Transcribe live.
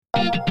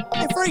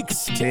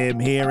freaks, Tim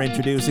here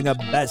introducing a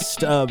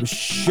best of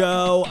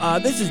show.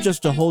 This is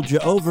just to hold you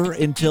over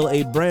until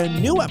a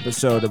brand new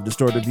episode of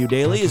Distorted View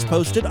Daily is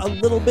posted a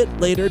little bit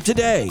later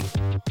today.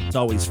 It's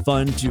always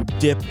fun to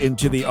dip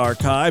into the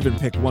archive and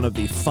pick one of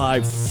the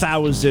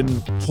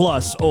 5,000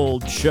 plus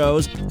old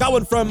shows. Got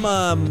one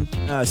from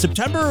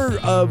September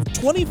of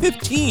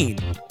 2015.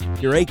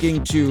 If you're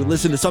aching to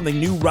listen to something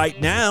new right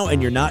now and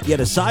you're not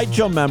yet a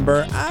Sideshow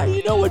member,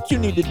 you know what you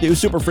need to do,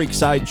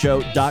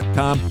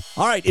 superfreaksideshow.com.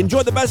 All right,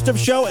 enjoy the best of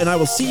show, and I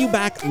will see you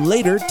back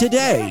later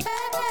today.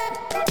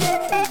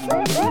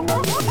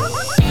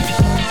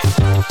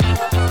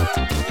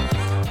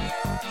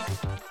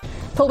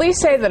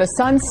 Police say that a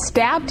son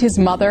stabbed his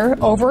mother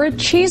over a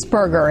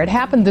cheeseburger. It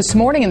happened this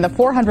morning in the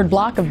 400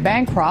 block of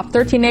Bancroft.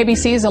 13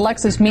 ABC's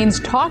Alexis Means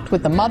talked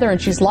with the mother,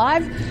 and she's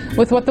live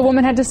with what the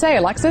woman had to say.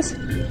 Alexis?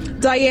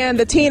 Diane,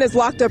 the teen is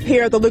locked up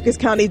here at the Lucas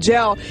County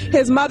Jail.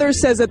 His mother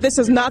says that this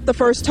is not the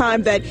first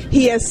time that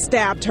he has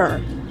stabbed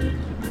her.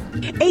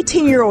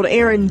 18-year-old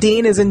Aaron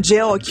Dean is in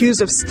jail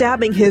accused of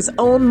stabbing his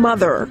own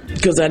mother.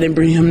 Because I didn't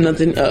bring him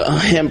nothing, a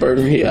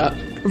hamburger here.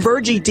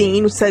 Virgie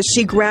Dean says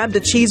she grabbed a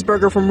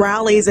cheeseburger from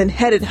Rally's and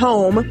headed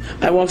home.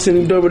 I walked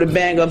in the door with a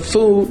bag of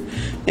food,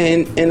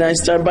 and I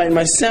started biting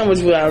my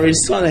sandwich, but I already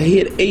saw that he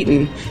had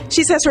eaten.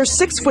 She says her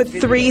 6'3",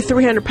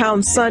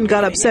 300-pound son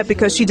got upset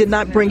because she did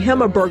not bring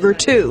him a burger,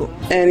 too.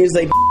 And he's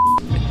like,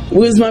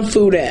 where's my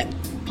food at?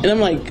 And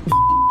I'm like,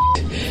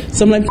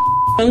 so I'm like,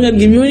 I'm not going to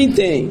give you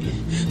anything.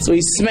 So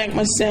he smacked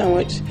my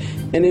sandwich,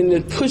 and then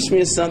it pushed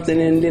me or something,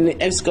 and then it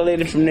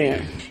escalated from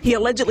there. He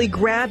allegedly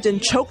grabbed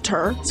and choked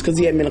her. It's because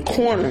he had me in a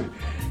corner,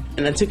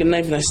 and I took a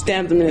knife and I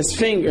stabbed him in his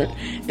finger,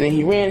 and then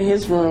he ran in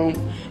his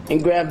room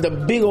and grabbed a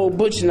big old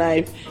butcher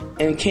knife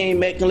and came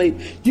back and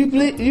like,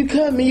 you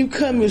cut me, he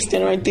was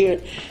standing right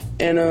there,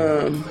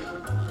 and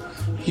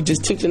he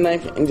just took the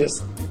knife and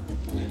just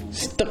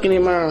stuck it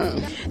in my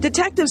arm.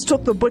 Detectives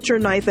took the butcher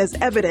knife as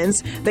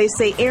evidence. They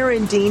say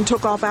Aaron Dean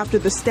took off after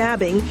the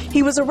stabbing.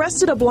 He was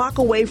arrested a block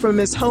away from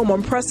his home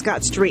on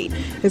Prescott Street.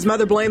 His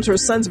mother blames her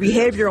son's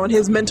behavior on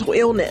his mental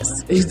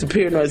illness. He's the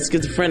paranoid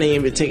schizophrenic. He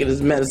ain't been taking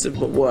his medicine,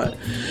 but what?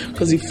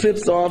 Because he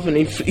flips off and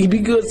he be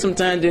good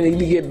sometimes, then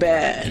he get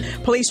bad.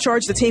 Police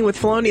charged the teen with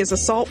felonious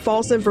assault,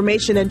 false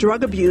information, and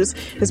drug abuse.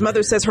 His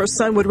mother says her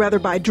son would rather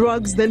buy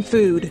drugs than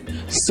food.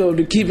 So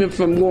to keep him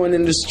from going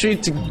in the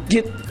street to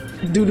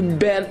do the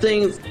bad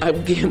things, I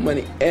give him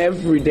money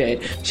every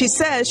day. She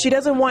says she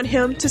doesn't want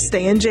him to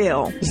stay in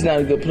jail. It's not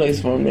a good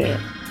place for him there.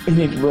 He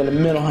need to go to a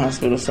mental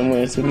hospital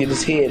somewhere so he get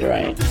his head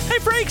right. Hey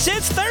freaks,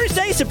 it's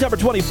Thursday, September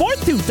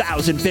 24th,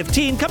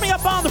 2015. Coming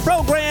up on the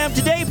program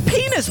today,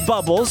 penis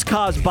bubbles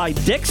caused by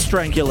dick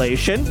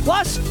strangulation,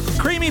 plus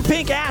creamy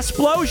pink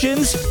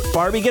ass-splosions,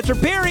 Barbie gets her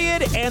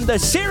period, and the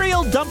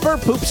cereal dumper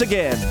poops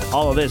again.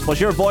 All of this plus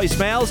your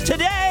voicemails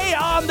today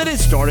on the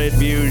Distorted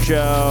View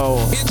Show.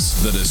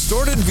 It's the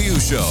Distorted View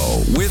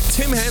Show with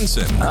Tim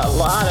Henson. A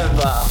lot of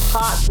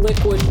hot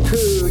liquid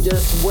poo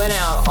just went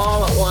out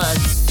all at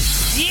once.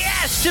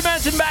 Yes, Tim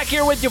Henson back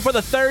here with you for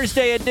the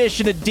Thursday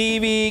edition of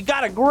DV.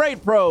 Got a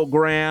great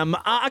program.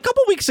 A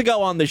couple weeks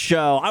ago on the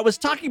show, I was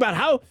talking about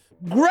how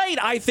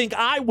great I think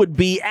I would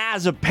be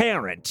as a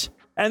parent.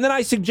 And then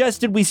I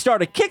suggested we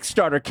start a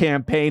Kickstarter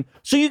campaign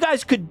so you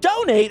guys could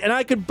donate and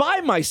I could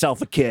buy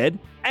myself a kid.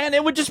 And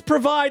it would just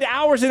provide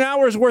hours and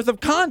hours worth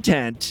of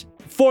content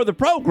for the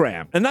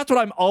program. And that's what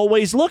I'm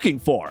always looking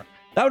for.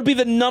 That would be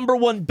the number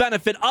one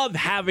benefit of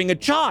having a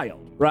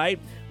child, right?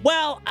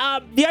 Well,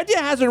 the idea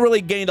hasn't really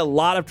gained a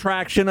lot of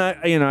traction. I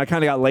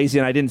kind of got lazy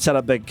and I didn't set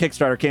up the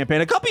Kickstarter campaign.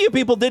 A couple of you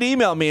people did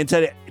email me and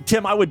said,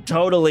 Tim, I would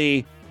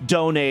totally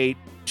donate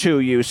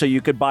to you so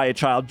you could buy a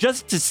child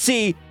just to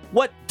see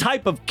what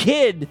type of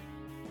kid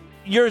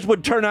yours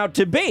would turn out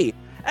to be.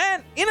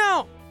 And,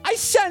 I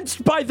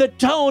sensed by the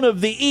tone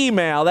of the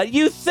email that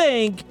you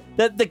think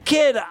that the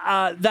kid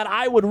that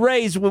I would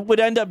raise would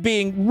end up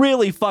being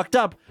really fucked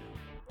up.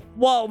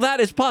 While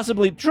that is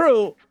possibly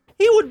true,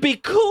 he would be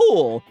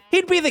cool.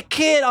 He'd be the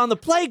kid on the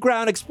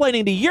playground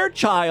explaining to your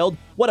child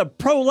what a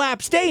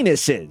prolapsed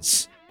anus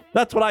is.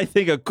 That's what I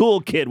think a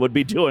cool kid would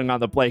be doing on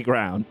the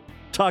playground.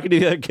 Talking to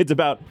the other kids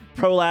about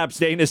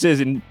prolapsed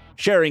anuses and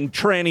sharing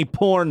tranny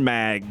porn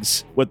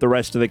mags with the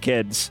rest of the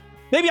kids.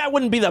 Maybe I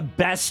wouldn't be the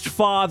best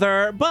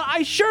father, but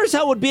I sure as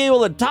hell would be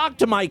able to talk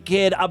to my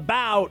kid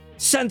about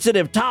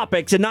sensitive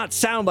topics and not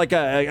sound like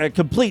a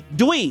complete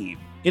dweeb.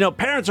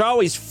 Parents are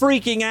always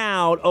freaking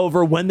out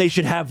over when they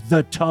should have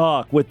the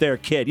talk with their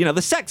kid.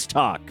 The sex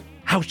talk.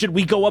 How should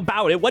we go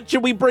about it? What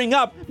should we bring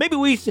up? Maybe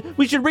we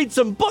should read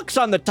some books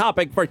on the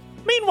topic first.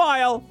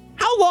 Meanwhile,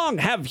 how long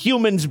have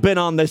humans been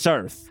on this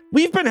earth?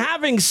 We've been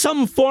having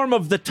some form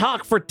of the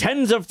talk for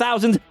tens of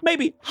thousands,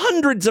 maybe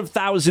hundreds of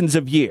thousands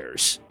of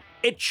years.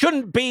 It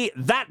shouldn't be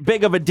that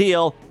big of a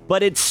deal,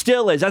 but it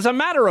still is. As a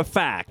matter of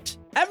fact,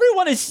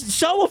 everyone is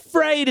so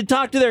afraid to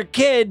talk to their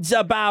kids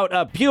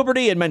about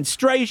puberty and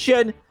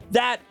menstruation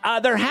that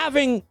they're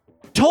having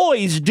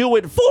toys do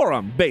it for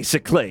them,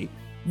 basically.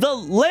 The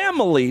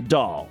Lamely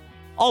doll,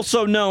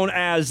 also known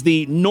as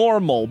the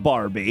normal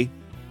Barbie,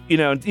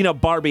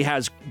 Barbie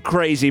has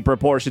crazy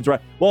proportions,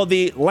 right? Well,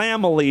 the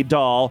Lamely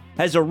doll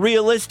has a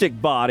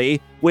realistic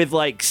body with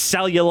like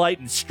cellulite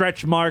and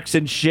stretch marks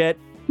and shit.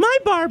 My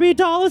Barbie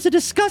doll is a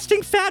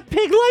disgusting fat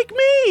pig like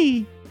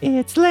me.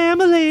 It's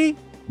Lamely.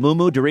 Moo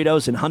Moo,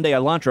 Doritos, and Hyundai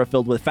Elantra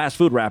filled with fast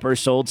food wrappers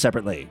sold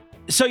separately.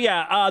 So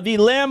yeah, the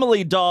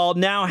Lamely doll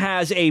now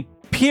has a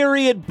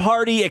period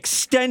party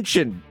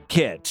extension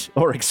kit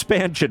or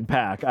expansion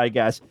pack, I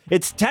guess.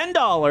 It's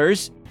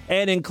 $10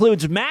 and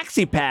includes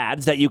maxi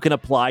pads that you can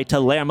apply to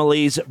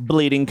Lamely's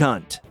bleeding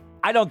cunt.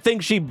 I don't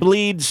think she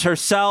bleeds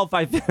herself.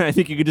 I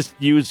think you could just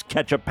use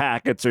ketchup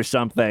packets or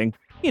something.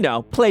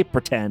 Play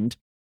pretend.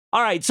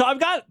 All right, so I've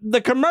got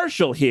the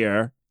commercial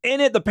here. In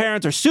it, the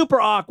parents are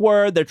super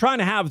awkward. They're trying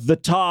to have the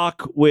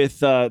talk with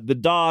the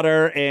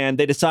daughter, and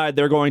they decide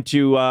they're going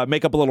to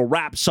make up a little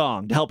rap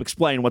song to help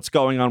explain what's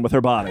going on with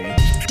her body.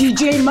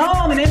 DJ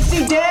Mom and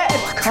MC Dad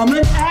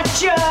coming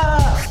at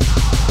ya!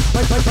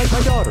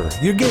 My daughter,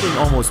 you're getting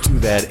almost to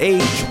that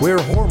age where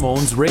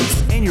hormones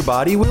race and your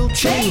body will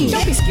change.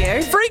 Don't be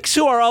scared. Freaks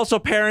who are also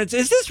parents,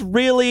 is this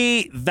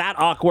really that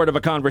awkward of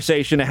a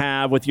conversation to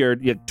have with your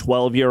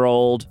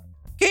 12-year-old?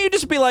 Can you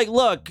just be like,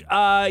 look,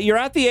 you're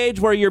at the age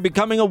where you're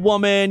becoming a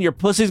woman, your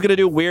pussy's gonna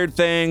do weird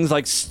things,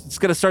 like it's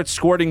gonna start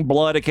squirting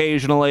blood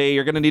occasionally,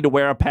 you're gonna need to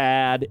wear a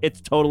pad, it's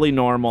totally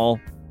normal.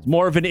 It's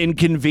more of an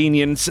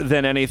inconvenience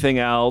than anything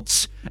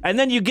else. And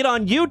then you get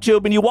on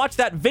YouTube and you watch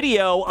that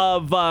video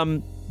of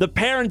the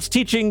parents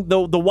teaching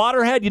the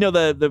waterhead,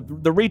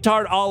 the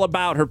retard, all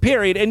about her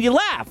period, and you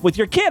laugh with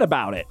your kid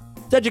about it.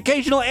 It's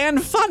educational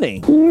and funny.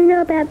 Do you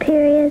know about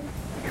periods?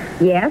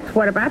 Yes,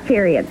 what about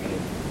periods?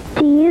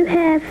 Do you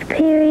have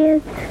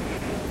periods?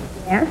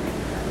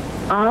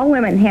 Yes. All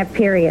women have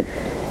periods.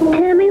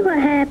 Tell me what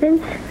happens.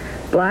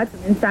 Blood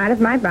from inside of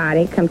my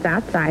body comes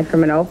outside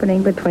from an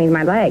opening between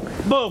my legs.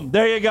 Boom,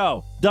 there you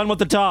go. Done with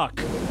the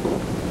talk.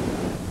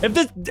 If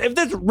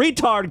this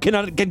retard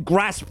can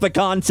grasp the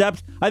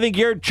concept, I think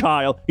your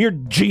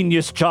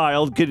genius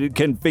child,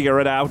 can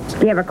figure it out. Do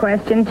you have a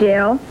question,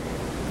 Jill?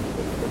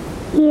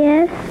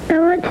 Yes, I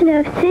want to know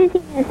if Susie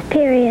has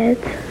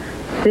periods.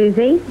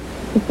 Susie?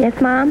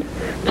 Yes, Mom?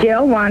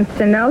 Jill wants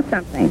to know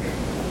something.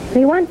 What do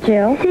you want,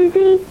 Jill?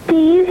 Susie, do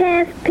you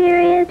have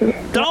periods?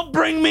 Don't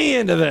bring me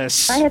into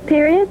this. I have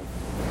periods?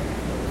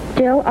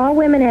 Jill, all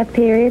women have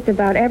periods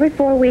about every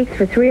 4 weeks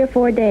for 3 or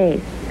 4 days.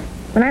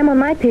 When I'm on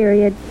my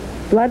period,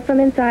 blood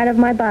from inside of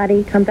my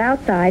body comes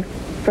outside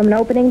from an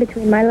opening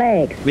between my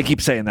legs. We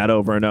keep saying that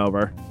over and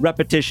over.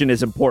 Repetition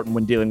is important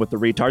when dealing with the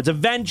retards.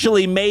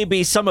 Eventually,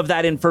 maybe some of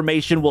that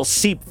information will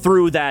seep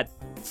through that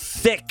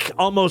thick,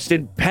 almost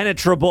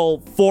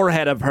impenetrable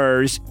forehead of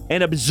hers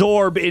and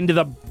absorb into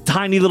the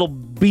tiny little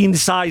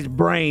bean-sized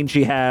brain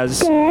she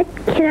has. Dad,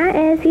 can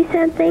I ask you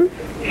something?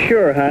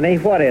 Sure, honey.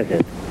 What is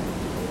it?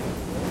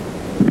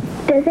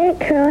 Does Aunt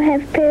Carol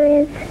have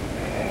periods?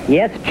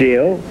 Yes,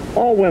 Jill.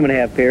 All women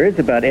have periods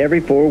about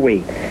every 4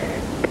 weeks.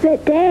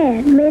 But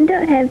Dad, men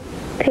don't have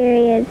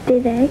periods,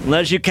 do they?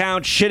 Unless you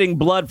count shitting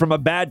blood from a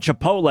bad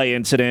Chipotle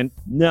incident,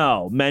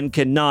 no, men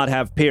cannot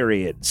have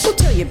periods. We'll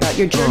tell you about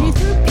your journey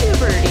through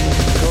puberty.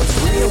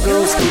 Real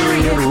girls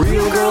period,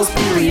 real girls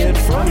period.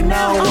 From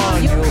now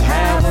on you'll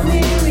have a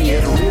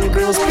myriad. Real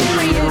girls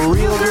period,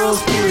 real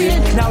girls period.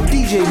 Now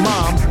DJ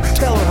Mom,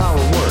 tell her how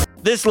it works.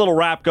 This little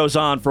rap goes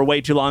on for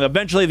way too long.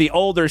 Eventually, the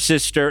older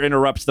sister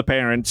interrupts the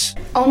parents.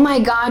 Oh my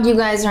God, you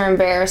guys are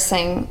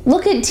embarrassing.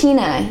 Look at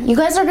Tina. You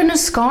guys are gonna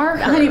scar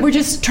her. Honey, we're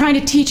just trying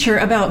to teach her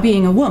about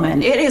being a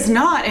woman. It is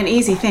not an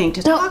easy thing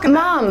to talk about.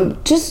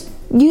 Mom, just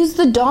use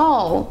the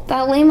doll.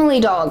 That Lamely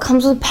doll. It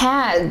comes with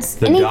pads.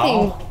 The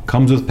doll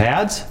comes with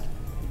pads?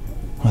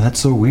 Well, that's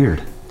so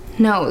weird.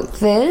 No,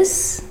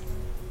 this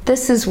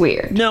is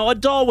weird. No, a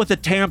doll with a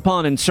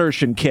tampon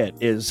insertion kit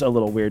is a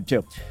little weird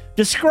too.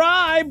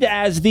 Described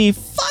as the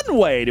fun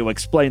way to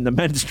explain the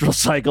menstrual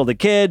cycle to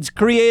kids,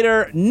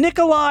 creator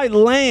Nikolai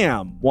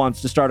Lamb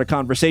wants to start a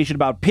conversation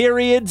about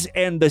periods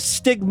and the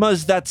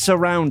stigmas that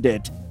surround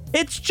it.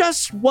 It's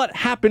just what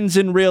happens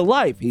in real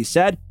life, he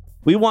said.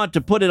 We want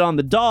to put it on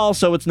the doll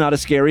so it's not a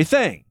scary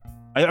thing.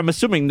 I'm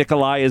assuming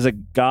Nikolai is a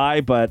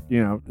guy, but,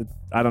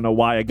 I don't know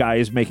why a guy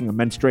is making a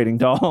menstruating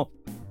doll.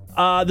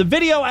 The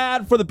video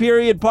ad for the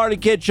period party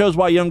kit shows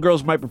why young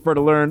girls might prefer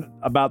to learn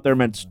about their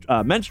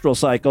menstrual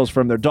cycles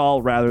from their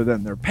doll rather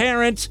than their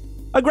parents.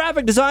 A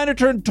graphic designer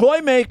turned toy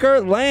maker,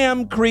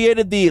 Lamb,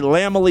 created the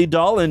Lamely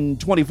doll in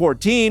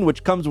 2014,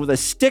 which comes with a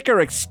sticker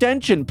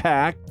extension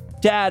pack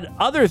to add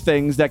other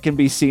things that can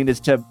be seen as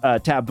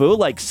taboo,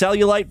 like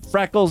cellulite,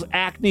 freckles,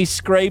 acne,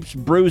 scrapes,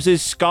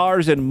 bruises,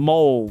 scars, and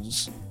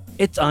moles.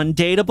 It's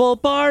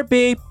undateable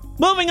Barbie.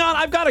 Moving on,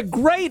 I've got a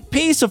great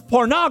piece of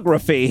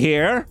pornography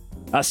here.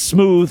 A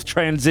smooth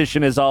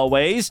transition as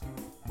always.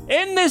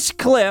 In this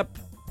clip,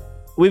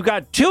 we've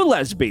got two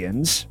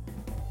lesbians.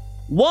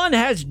 One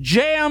has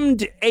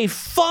jammed a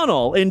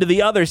funnel into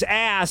the other's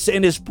ass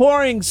and is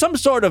pouring some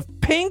sort of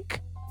pink,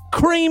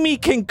 creamy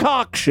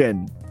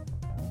concoction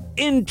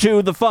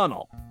into the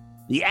funnel.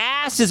 The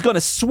ass is going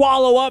to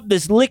swallow up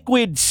this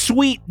liquid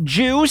sweet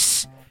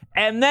juice,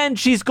 and then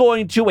she's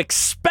going to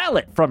expel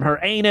it from her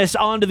anus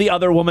onto the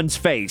other woman's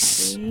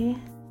face.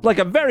 Like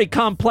a very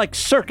complex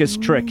circus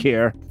trick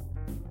here.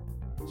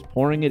 Just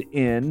pouring it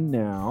in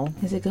now.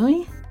 Is it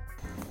going?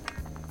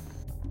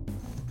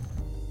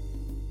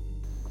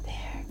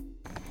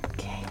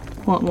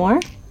 Want more?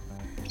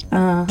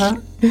 Uh-huh.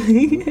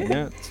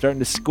 Yeah, it's starting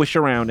to squish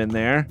around in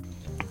there.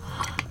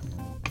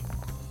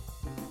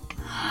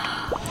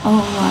 Oh,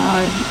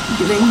 wow.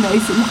 Getting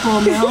nice and full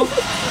now.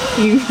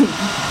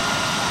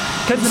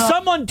 Can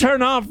someone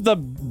turn off the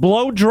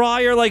blow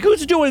dryer? Like,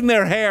 who's doing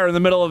their hair in the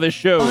middle of this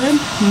show?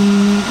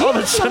 All of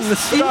a sudden it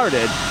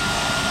started.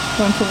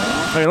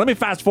 Okay, let me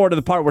fast forward to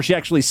the part where she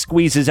actually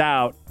squeezes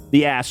out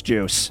the ass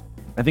juice.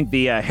 I think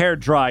the hair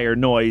dryer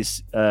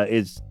noise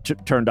is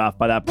turned off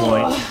by that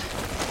point.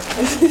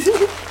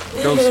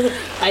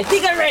 I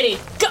think I'm ready.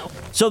 Go!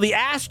 So the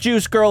ass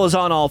juice girl is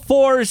on all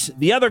fours.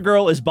 The other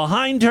girl is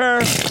behind her,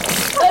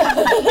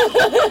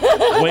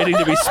 waiting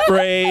to be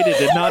sprayed. It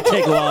did not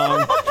take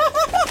long.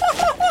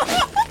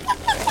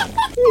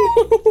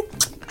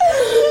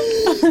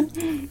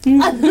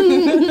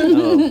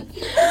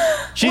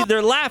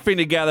 They're laughing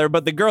together,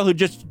 but the girl who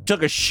just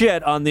took a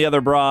shit on the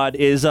other broad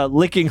is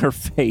licking her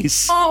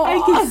face. Oh, I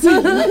can see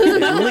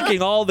it.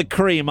 Licking all the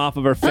cream off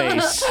of her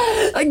face.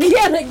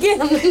 Again.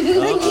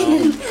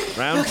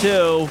 Round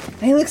 2.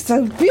 They look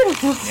so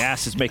beautiful. The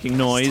ass is making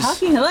noise.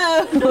 Talking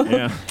hello.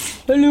 Yeah.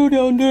 Hello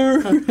down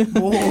there.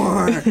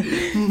 More.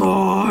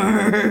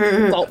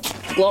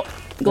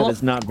 That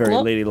is not very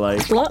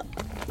ladylike.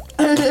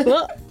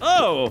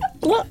 Oh!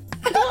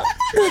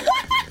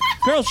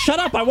 Girl, shut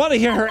up. I want to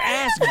hear her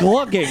ass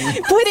glugging.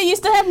 Boy, they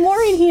used to have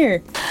more in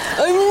here.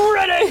 I'm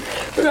ready.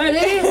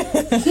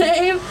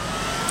 Save.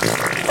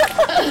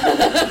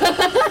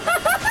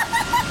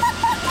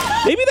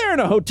 Maybe they're in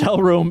a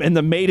hotel room and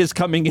the maid is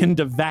coming in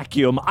to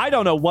vacuum. I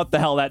don't know what the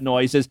hell that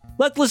noise is.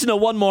 Let's listen to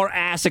one more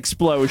ass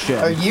explosion.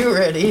 Are you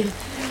ready?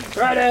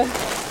 Ready.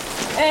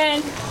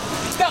 And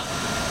go.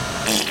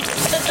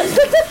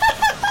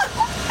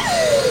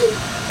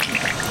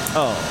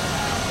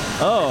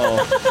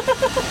 Oh,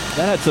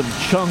 that had some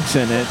chunks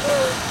in it.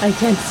 I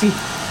can't see.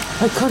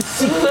 I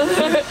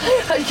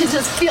can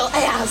just feel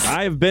ass.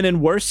 I've been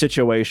in worse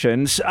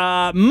situations.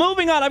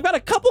 Moving on, I've got a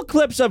couple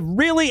clips of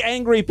really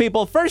angry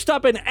people. First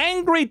up, an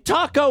angry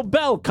Taco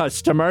Bell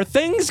customer.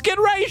 Things get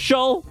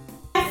racial.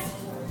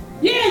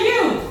 Yeah,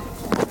 you.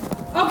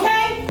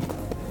 Okay?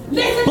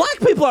 Listen. Black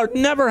people are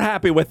never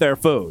happy with their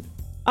food.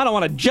 I don't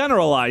want to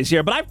generalize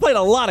here, but I've played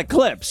a lot of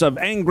clips of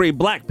angry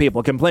black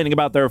people complaining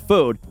about their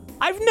food.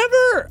 I've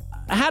never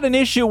had an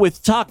issue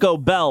with Taco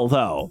Bell,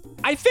 though.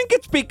 I think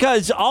it's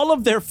because all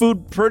of their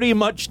food pretty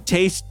much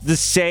tastes the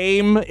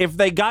same. If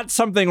they got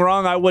something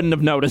wrong, I wouldn't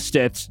have noticed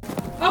it.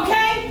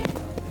 Okay?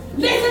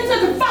 Listen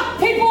to the fuck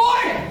people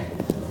order.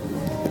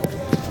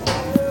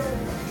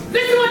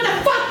 Listen what the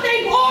fuck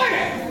they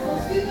order.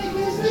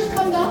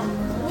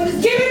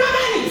 Give me my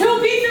money. 2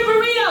 pizza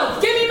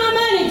burritos. Give me my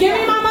money. Give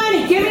me my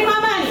money. Give me my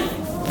money.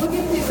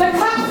 The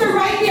cops are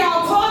right here.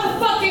 I'll call the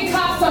fucking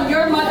cops on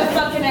your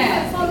motherfucking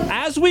ass.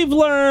 As we've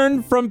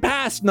learned from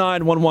past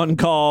 911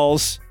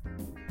 calls,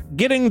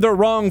 getting the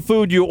wrong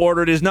food you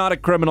ordered is not a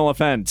criminal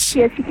offense.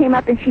 She came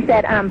up and she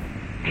said,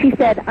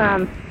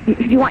 do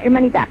you want your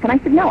money back? And I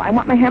said, no, I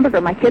want my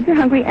hamburger. My kids are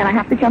hungry and I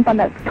have to jump on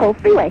the toll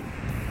freeway.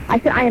 I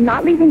said, I am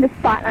not leaving this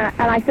spot. And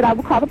I said, I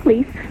will call the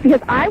police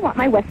because I want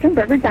my Western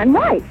burger done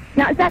right.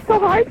 Now, is that so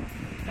hard?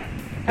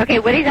 Okay,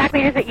 what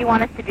exactly is it you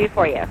want us to do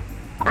for you?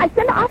 I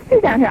send the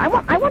officers down here. I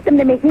want them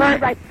to make me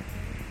right.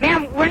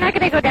 Ma'am, we're not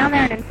going to go down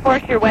there and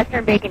enforce your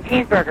Western bacon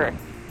cheeseburger.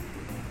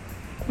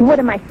 What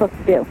am I supposed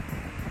to do?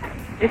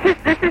 This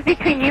is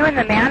between you and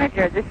the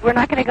manager. We're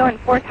not going to go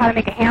enforce how to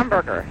make a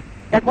hamburger.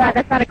 That's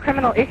not a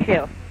criminal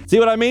issue. See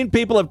what I mean?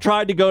 People have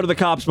tried to go to the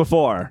cops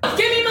before. Give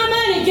me my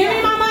money. Give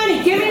me my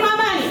money. Give me my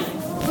money.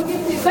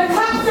 The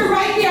cops are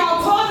right here.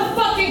 I'll call the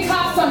fucking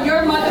cops on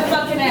your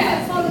motherfucking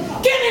ass.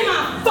 Give me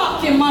my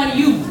fucking money,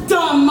 you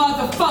dumb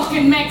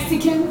motherfucking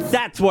Mexicans.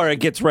 That's where it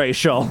gets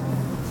racial.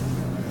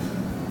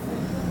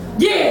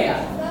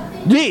 Yeah.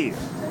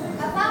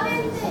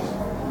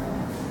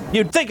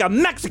 You'd think a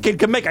Mexican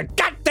could make a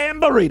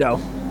goddamn burrito.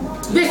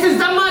 This is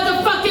the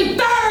motherfucking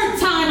 3rd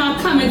time I'm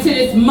coming to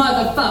this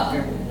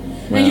motherfucker.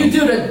 Well. And you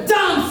do the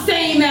dumb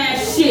same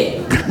ass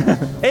shit.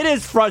 It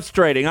is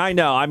frustrating, I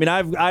know. I mean,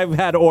 I've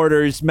had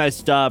orders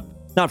messed up,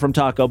 not from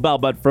Taco Bell,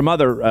 but from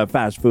other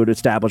fast food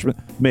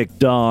establishments,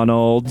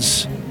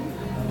 McDonald's.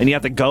 And you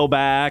have to go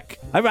back.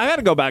 I've had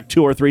to go back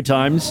 2 or 3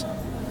 times.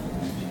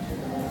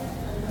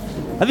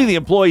 I think the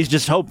employees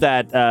just hope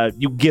that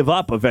you give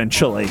up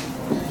eventually,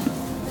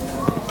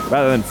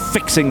 rather than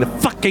fixing the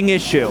fucking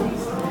issue.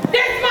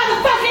 This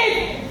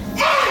motherfucking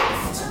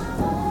ass!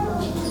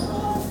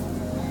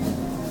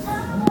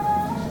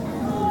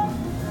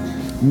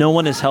 No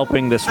one is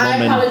helping this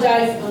woman. I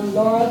apologize,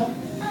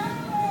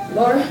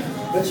 Laura,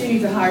 but you need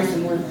to hire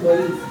some more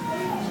employees.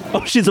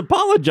 Oh, she's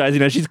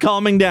apologizing now. She's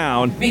calming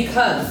down.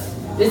 Because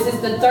this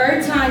is the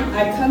 3rd time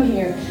I come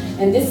here,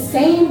 and this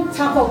same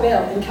Taco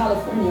Bell in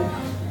California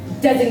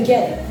doesn't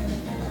get it.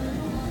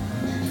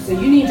 So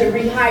you need to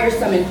rehire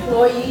some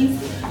employees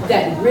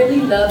that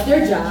really love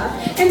their job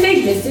and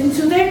they listen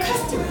to their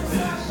customers.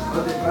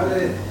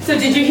 So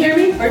did you hear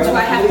me, or do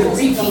I have to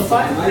repeat?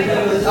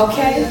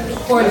 Okay?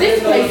 Or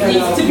this place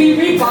needs to be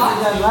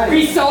rebought,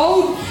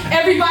 resold.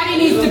 Everybody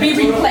needs to be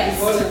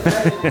replaced.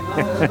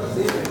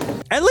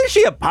 At least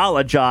she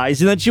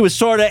apologized, and then she was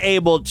sort of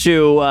able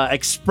to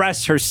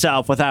express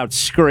herself without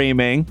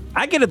screaming.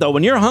 I get it, though.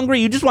 When you're hungry,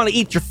 you just want to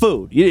eat your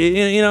food.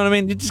 You know what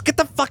I mean? You just get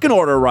the fucking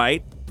order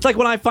right. It's like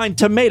when I find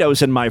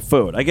tomatoes in my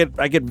food. I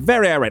get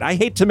very irate. I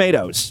hate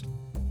tomatoes.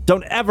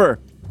 Don't ever,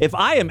 if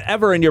I am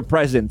ever in your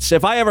presence,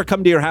 if I ever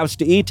come to your house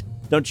to eat,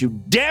 don't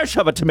you dare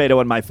shove a tomato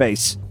in my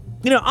face.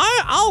 You know,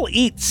 I'll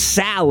eat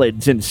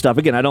salads and stuff.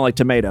 Again, I don't like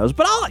tomatoes,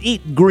 but I'll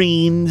eat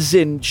greens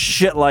and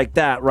shit like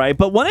that, right?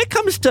 But when it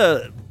comes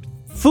to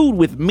food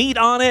with meat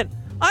on it,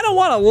 I don't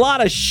want a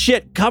lot of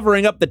shit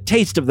covering up the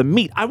taste of the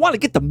meat. I want to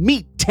get the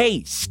meat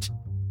taste.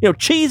 You know,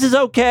 cheese is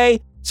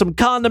okay, some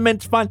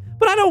condiments fine,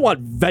 but I don't want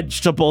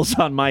vegetables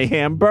on my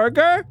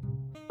hamburger.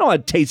 I don't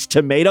want to taste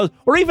tomatoes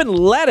or even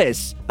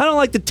lettuce. I don't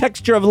like the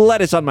texture of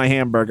lettuce on my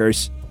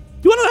hamburgers.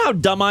 You want to know how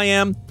dumb I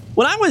am?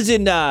 When I was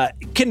in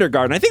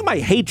kindergarten, I think my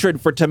hatred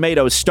for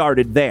tomatoes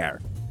started there.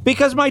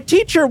 Because my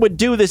teacher would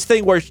do this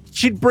thing where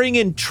she'd bring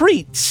in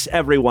treats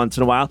every once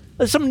in a while,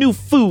 some new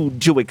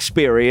food to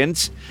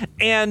experience.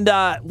 And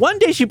one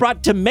day she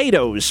brought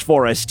tomatoes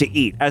for us to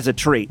eat as a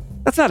treat.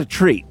 That's not a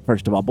treat,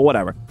 first of all, but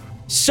whatever.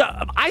 So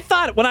I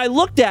thought, when I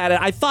looked at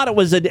it, I thought it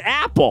was an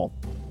apple.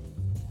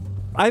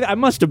 I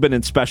must have been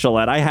in special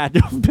ed.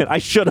 I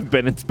should have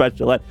been in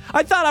special ed.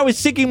 I thought I was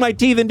sinking my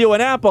teeth into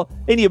an apple,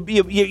 and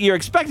you're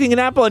expecting an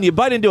apple and you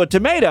bite into a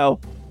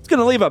tomato. It's going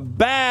to leave a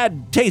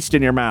bad taste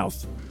in your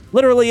mouth.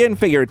 Literally and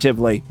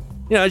figuratively.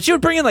 You know, she would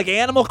bring in like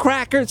animal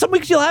crackers. Some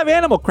weeks you'll have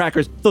animal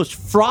crackers. Those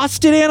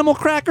frosted animal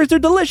crackers, they're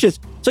delicious.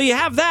 So you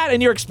have that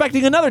and you're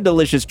expecting another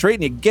delicious treat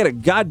and you get a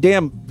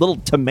goddamn little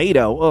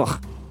tomato.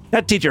 Ugh.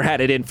 That teacher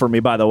had it in for me,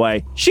 by the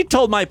way. She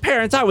told my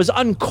parents I was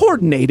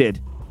uncoordinated.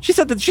 She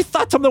said that she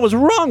thought something was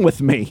wrong with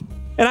me.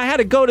 And I had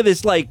to go to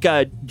this like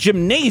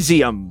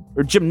gymnasium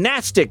or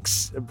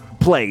gymnastics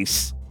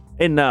place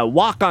and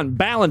walk on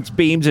balance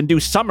beams and do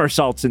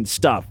somersaults and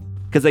stuff.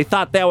 Because they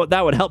thought that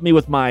would help me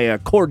with my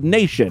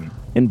coordination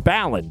and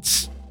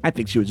balance. I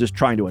think she was just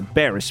trying to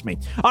embarrass me.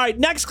 All right,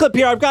 next clip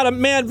here. I've got a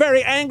man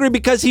very angry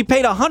because he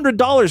paid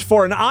 $100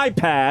 for an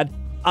iPad.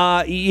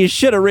 You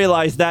should have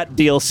realized that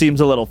deal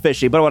seems a little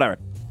fishy, but whatever.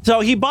 So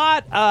he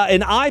bought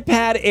an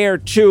iPad Air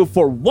 2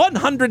 for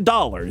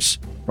 $100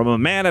 from a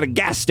man at a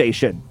gas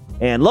station.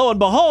 And lo and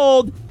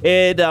behold,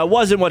 it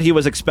wasn't what he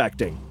was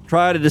expecting.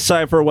 Try to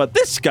decipher what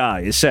this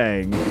guy is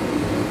saying.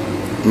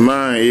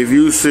 Man, if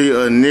you see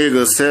a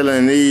nigga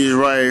selling these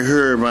right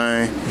here,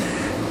 man,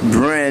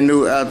 brand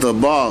new out the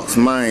box,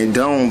 man,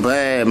 don't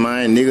bad,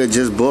 man, nigga,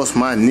 just bust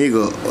my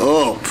nigga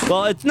up.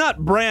 Well, it's not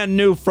brand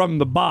new from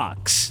the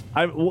box.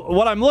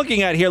 What I'm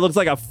looking at here looks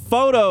like a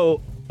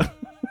photo,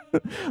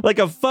 like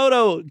a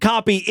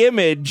photocopy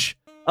image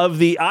of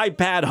the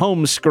iPad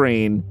home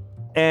screen,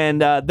 and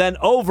then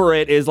over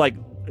it is like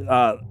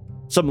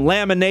some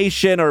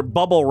lamination or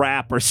bubble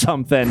wrap or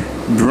something.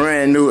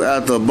 Brand new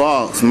out the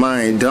box,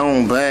 man.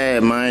 Don't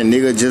bad, man.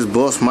 Nigga, just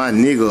bust my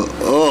nigga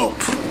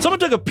up. Someone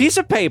took a piece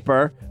of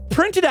paper,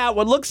 printed out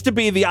what looks to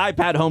be the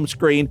iPad home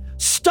screen,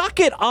 stuck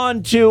it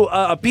onto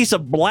a piece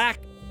of black,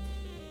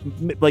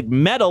 like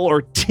metal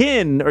or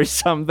tin or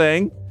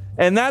something,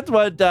 and that's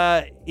what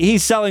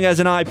he's selling as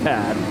an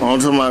iPad. On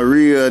to my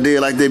real deal,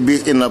 like that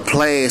bitch in the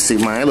plastic,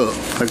 man. Look,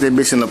 like that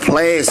bitch in the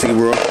plastic,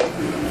 bro.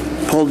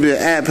 Supposed to be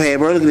an iPad,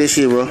 bro. Look at this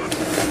shit, bro.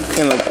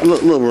 And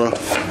look, bro.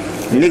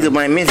 Nigga,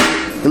 man,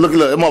 Memphis. Look,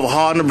 that mother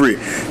hard in the brick.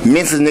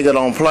 Memphis nigga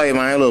don't play,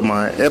 man. Look,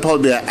 man. That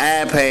supposed to be an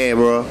iPad,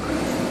 bro.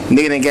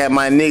 Nigga done got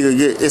my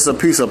nigga. It's a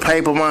piece of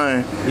paper,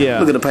 man.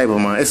 Yeah. Look at the paper,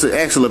 man. It's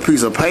actually a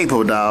piece of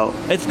paper, dog.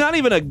 It's not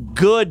even a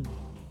good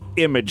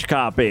image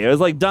copy. It was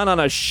like done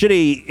on a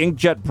shitty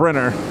inkjet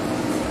printer.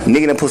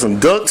 Nigga done put some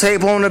duct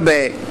tape on the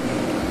back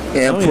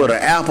and put an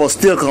Apple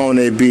sticker on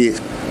that bitch.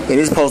 And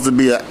it's supposed to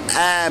be an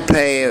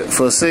iPad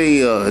for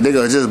sale.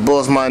 Nigga just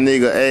bust my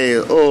nigga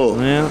ass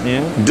up.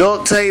 Yeah.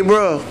 Duct tape,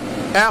 bro.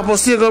 Apple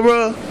sticker,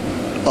 bro.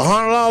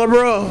 $100,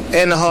 bro.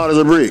 And the heart is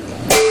a brick.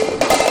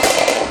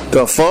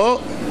 The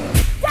fuck?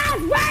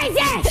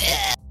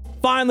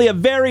 Finally, a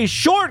very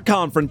short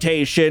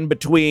confrontation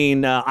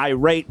between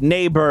irate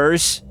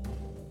neighbors.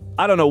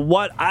 I don't know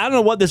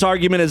what this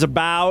argument is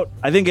about.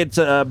 I think it's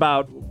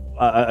about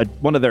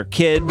one of their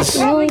kids.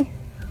 Really?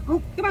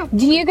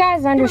 Do you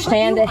guys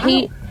understand that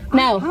he...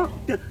 No.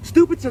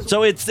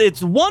 So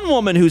it's one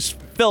woman who's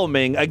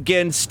filming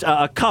against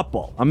a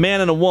couple, a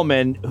man and a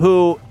woman,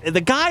 who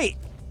the guy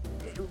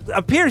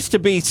appears to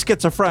be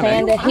schizophrenic.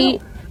 And that he...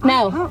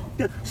 No.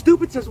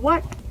 Stupid says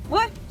what?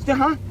 What?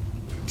 Huh?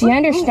 Do you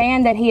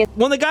understand that he is...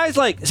 When the guy's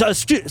like, so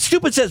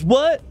stupid says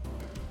what?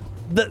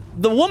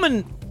 The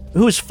woman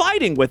who's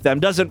fighting with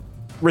them doesn't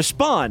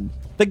respond.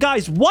 The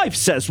guy's wife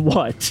says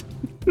what?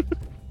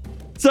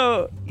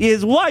 So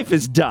his wife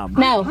is dumb.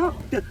 No.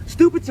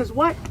 Stupid says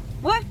what?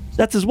 What?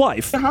 That's his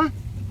wife. Uh-huh.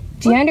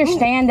 Do you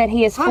understand that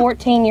he is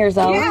 14 years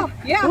old? Yeah,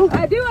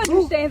 I do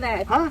understand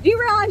that. Do you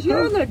realize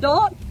you're an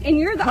adult and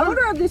you're the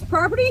owner of this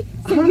property,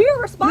 so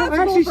you're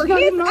responsible for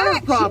his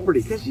actions.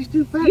 Property because she's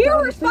too fat.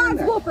 You're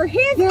responsible for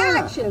his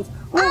actions.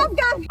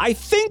 I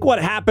think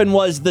what happened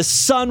was the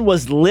son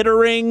was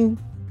littering.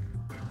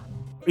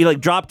 He like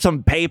dropped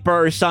some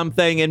paper or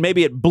something, and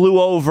maybe it blew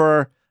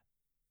over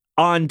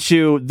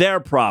onto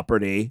their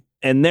property.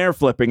 And they're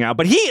flipping out.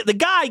 But the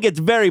guy gets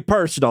very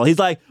personal. He's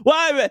like,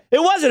 well,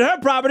 it wasn't her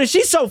property.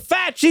 She's so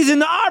fat, she's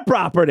into our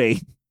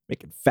property.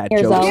 Making fat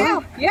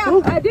jokes. Yeah,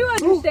 I do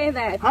understand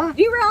that. Do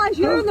you realize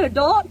you're an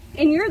adult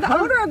and you're the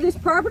owner of this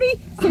property,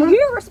 so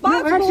you're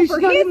responsible for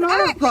his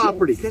actions.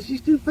 Property because she's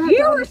too fat.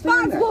 You're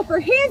responsible for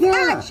his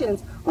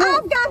actions.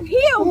 I've got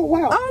him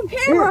on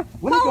camera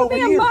calling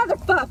me a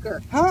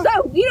motherfucker.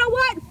 So, you know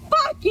what?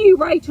 Fuck you,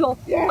 Rachel.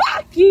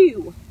 Fuck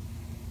you.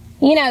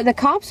 You know, the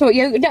cops will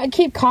don't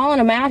keep calling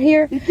them out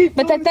here.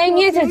 But the thing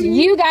is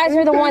you guys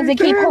are the ones that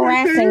keep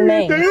harassing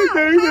me.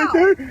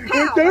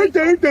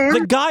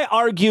 The guy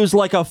argues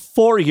like a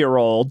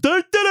 4-year-old.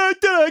 I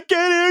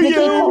can't hear you. They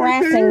keep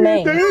harassing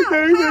me. I've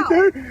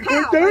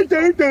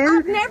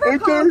never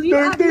called you.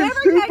 I've never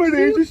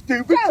texted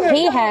you.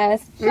 He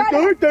has. Shut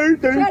up.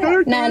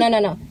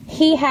 No.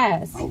 He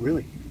has. Oh,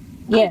 really?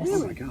 Yes.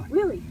 Oh, my God.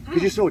 Really?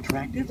 Because you're so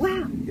attractive?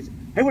 Wow.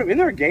 Hey, wait, isn't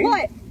there a game?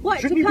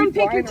 What? Shouldn't to come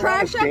pick your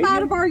trash up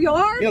out of our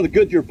yard? You know, the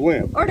Goodyear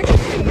blimp. Or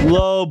to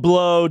Low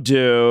blow,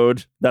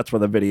 dude. That's where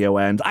the video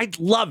ends. I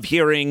love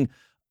hearing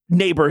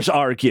neighbors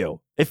argue.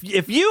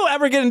 If you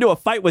ever get into a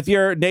fight with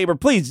your neighbor,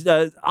 please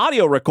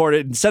audio record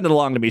it and send it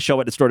along to me.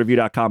 Show at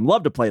distortedview.com.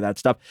 Love to play that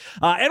stuff.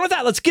 And with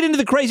that, let's get into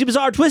the crazy,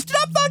 bizarre, twisted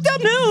up, fucked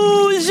up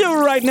news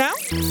right now.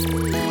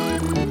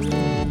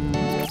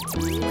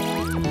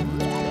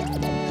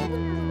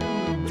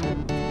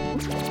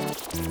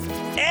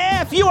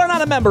 If you are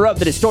not a member of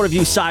the Distorted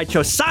View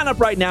Sideshow, sign up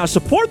right now,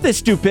 support this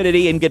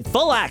stupidity, and get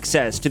full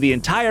access to the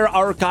entire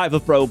archive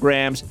of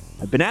programs.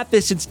 I've been at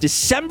this since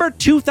December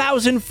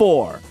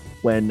 2004,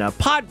 when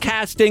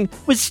podcasting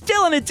was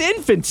still in its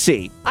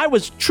infancy. I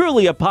was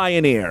truly a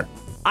pioneer.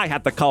 I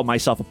have to call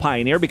myself a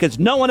pioneer because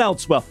no one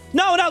else will.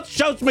 No one else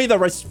shows me the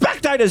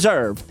respect I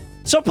deserve.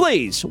 So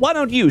please, why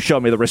don't you show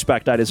me the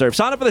respect I deserve?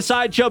 Sign up for the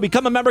Sideshow,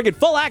 become a member, get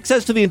full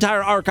access to the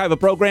entire archive of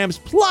programs,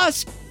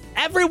 plus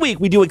every week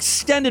we do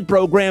extended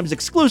programs,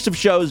 exclusive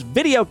shows,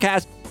 video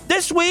casts.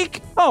 This week,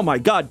 oh my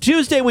God,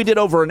 Tuesday we did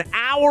over an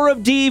hour of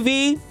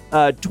DV.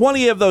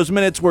 20 of those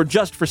minutes were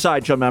just for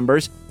Sideshow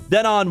members.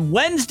 Then on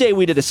Wednesday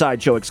we did a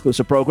Sideshow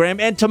exclusive program.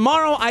 And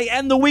tomorrow I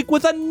end the week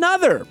with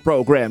another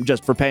program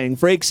just for paying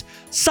freaks.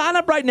 Sign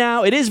up right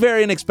now. It is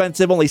very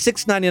inexpensive, only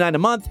 $6.99 a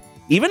month.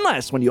 Even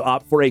less when you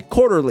opt for a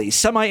quarterly,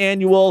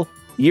 semi-annual,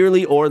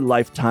 yearly, or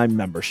lifetime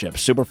membership.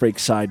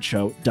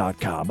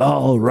 Superfreaksideshow.com.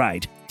 All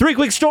right. 3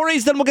 quick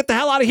stories, then we'll get the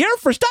hell out of here.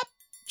 First up,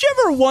 do you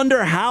ever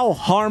wonder how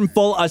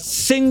harmful a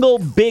single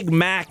Big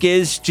Mac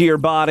is to your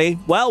body?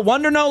 Well,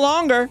 wonder no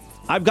longer.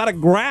 I've got a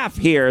graph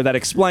here that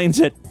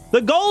explains it.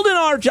 The golden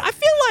arch, I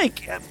feel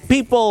like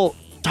people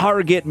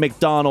target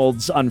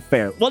McDonald's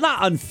unfair. Well,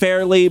 not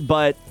unfairly,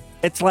 but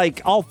it's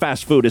like all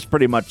fast food is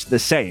pretty much the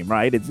same,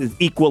 right? It's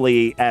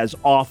equally as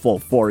awful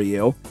for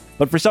you.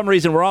 But for some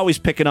reason, we're always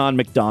picking on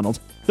McDonald's.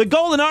 The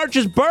Golden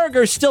Arches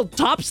burger still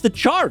tops the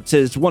charts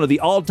as one of the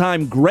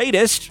all-time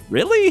greatest.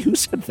 Really? Who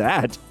said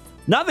that?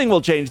 Nothing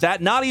will change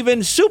that. Not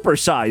even Super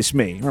Size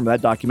Me. Remember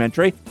that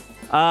documentary?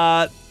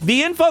 The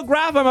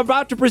infographic I'm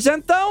about to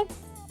present, though,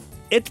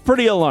 it's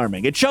pretty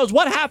alarming. It shows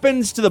what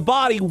happens to the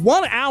body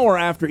 1 hour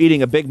after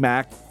eating a Big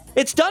Mac.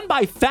 It's done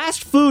by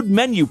fast food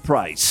menu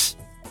price.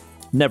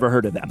 Never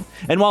heard of them.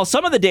 And while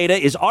some of the data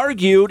is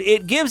argued,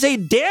 it gives a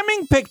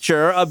damning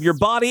picture of your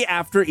body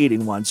after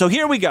eating one. So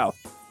here we go.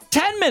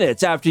 10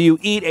 minutes after you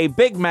eat a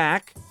Big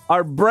Mac,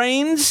 our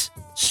brains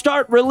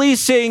start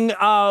releasing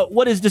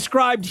what is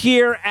described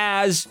here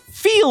as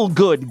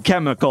feel-good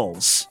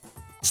chemicals.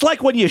 It's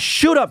like when you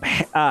shoot up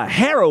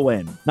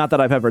heroin. Not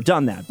that I've ever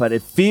done that, but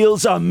it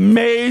feels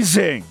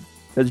amazing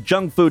because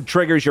junk food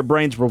triggers your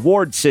brain's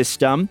reward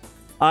system.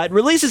 It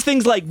releases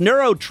things like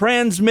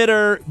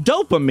neurotransmitter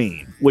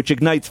dopamine, which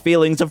ignites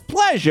feelings of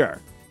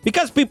pleasure.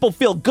 Because people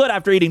feel good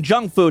after eating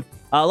junk food,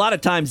 a lot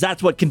of times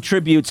that's what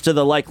contributes to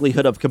the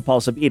likelihood of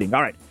compulsive eating.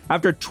 All right,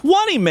 after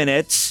 20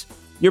 minutes,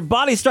 your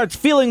body starts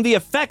feeling the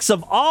effects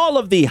of all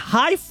of the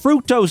high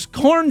fructose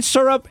corn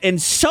syrup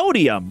and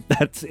sodium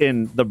that's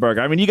in the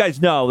burger. I mean, you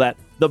guys know that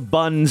the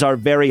buns are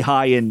very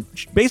high in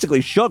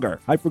basically sugar,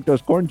 high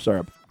fructose corn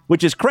syrup,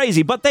 which is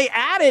crazy. But they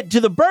add it to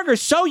the burger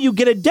so you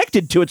get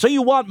addicted to it, so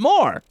you want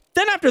more.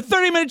 Then after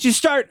 30 minutes, you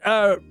start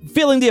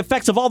feeling the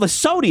effects of all the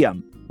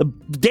sodium. The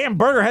damn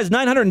burger has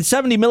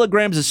 970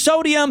 milligrams of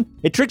sodium.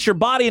 It tricks your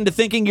body into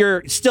thinking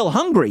you're still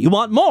hungry. You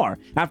want more.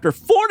 After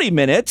 40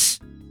 minutes,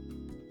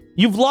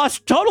 you've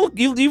lost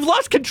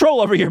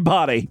control over your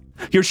body.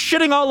 You're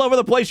shitting all over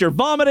the place. You're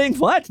vomiting.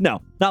 What?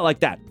 No, not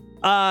like that.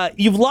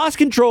 You've lost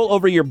control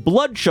over your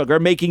blood sugar,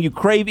 making you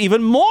crave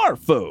even more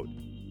food.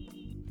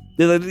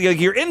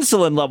 Your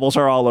insulin levels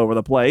are all over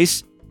the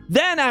place.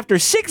 Then after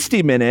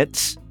 60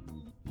 minutes,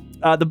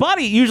 the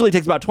body usually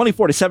takes about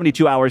 24 to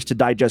 72 hours to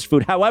digest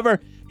food. However,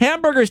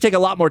 hamburgers take a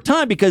lot more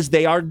time because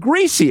they are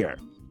greasier.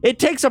 It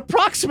takes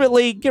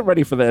approximately, get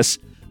ready for this,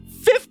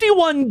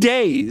 51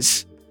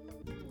 days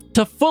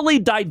to fully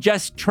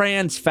digest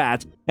trans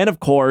fats. And of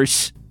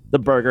course, the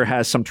burger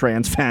has some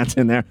trans fats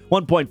in there,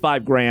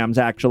 1.5 grams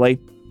actually.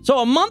 So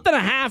a month and a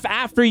half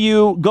after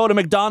you go to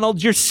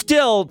McDonald's, you're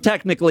still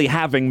technically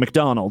having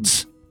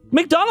McDonald's.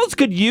 McDonald's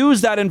could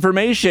use that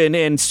information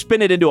and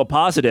spin it into a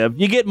positive.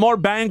 You get more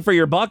bang for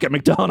your buck at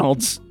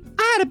McDonald's.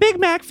 I had a Big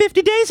Mac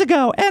 50 days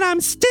ago, and I'm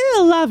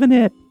still loving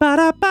it.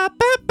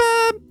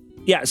 Ba-da-ba-ba-ba.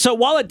 Yeah, so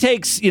while it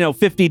takes,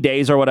 50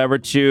 days or whatever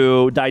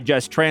to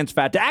digest trans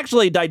fat, to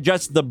actually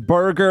digest the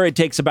burger, it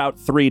takes about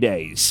 3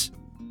 days.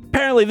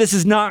 Apparently, this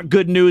is not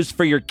good news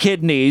for your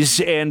kidneys,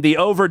 and the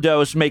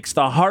overdose makes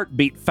the heart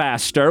beat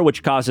faster,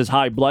 which causes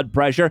high blood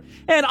pressure,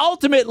 and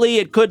ultimately,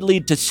 it could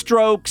lead to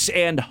strokes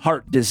and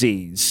heart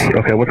disease.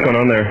 Okay, what's going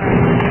on there?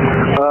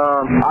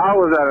 I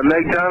was at a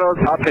McDonald's.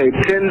 I paid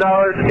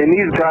 $10, and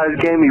these guys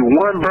gave me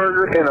one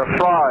burger and a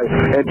fry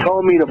and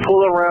told me to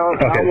pull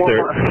around. Okay,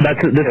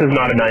 sir, this is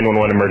not a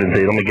 911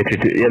 emergency. Let me get you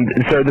to...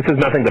 And, sir, this is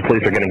nothing the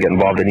police are going to get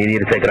involved in. You need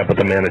to take it up with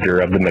the manager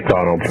of the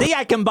McDonald's. See,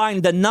 I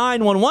combined the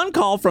 911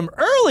 call from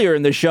earlier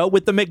in the show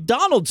with the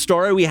McDonald's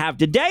story we have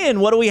today,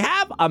 and what do we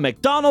have? A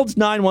McDonald's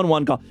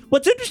 911 call.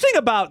 What's interesting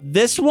about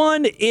this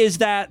one is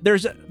that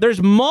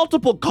there's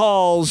multiple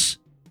calls.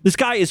 This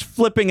guy is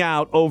flipping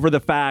out over the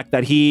fact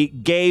that he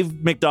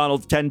gave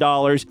McDonald's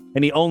 $10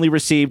 and he only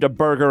received a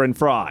burger and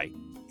fry.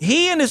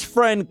 He and his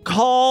friend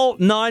call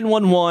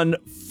 911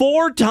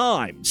 4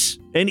 times,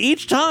 and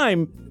each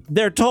time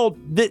they're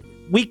told that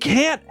we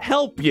can't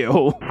help you.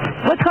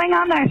 What's going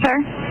on there,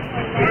 sir?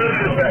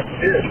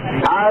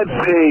 I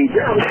paid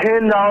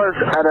 $10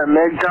 at a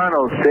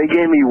McDonald's. They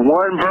gave me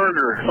one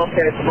burger.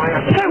 Okay,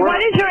 sir, what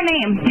is your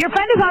name? Your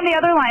friend is on the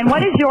other line.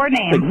 What is your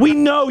name? We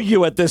know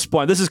you at this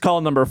point. This is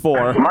call number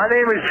 4. My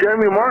name is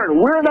Jeremy Martin.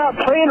 We're not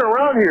playing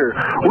around here.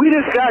 We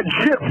just got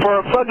gypped for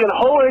a fucking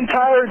whole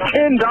entire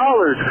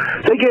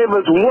 $10. They gave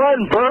us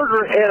one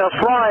burger and a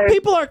fry.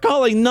 People are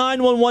calling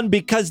 911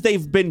 because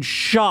they've been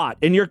shot,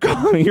 and you're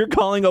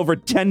calling over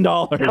 $10.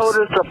 Told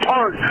us to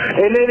park,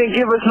 and they didn't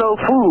give us no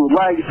food.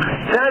 Like,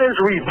 that is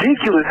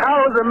ridiculous.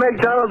 How is a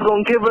McDonald's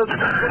going to give us,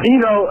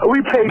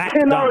 we paid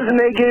 $10 and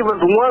they gave us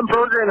one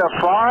burger and a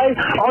fry?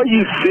 Are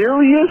you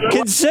serious?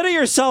 Consider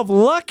yourself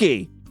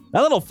lucky.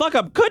 That little fuck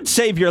up could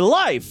save your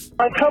life.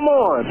 Come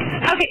on.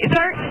 Okay,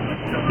 sir,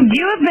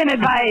 you have been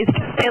advised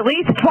at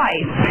least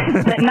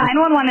twice that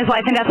 911 is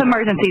life and death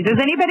emergencies. Is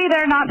anybody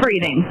there not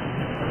breathing?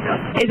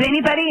 Is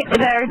anybody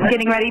there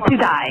getting ready to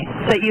die?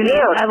 That you need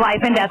a life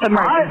and death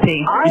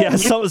emergency?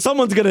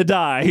 Someone's going to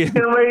die.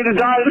 Getting ready to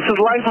die. This is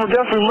life or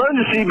death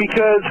emergency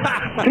because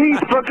these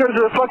fuckers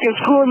are fucking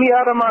screwing me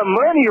out of my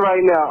money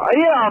right now.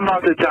 Yeah, I'm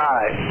about to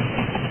die.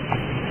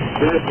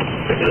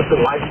 Is this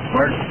a life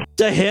emergency?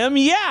 To him,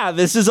 yeah,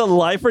 this is a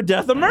life or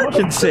death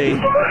emergency.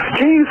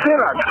 Can you send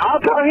a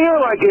cop out here?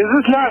 Like, is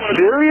this not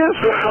serious?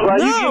 Like,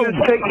 no. You can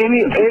just take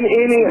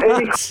any...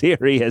 Not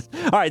serious.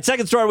 All right,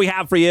 second story we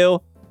have for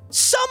you.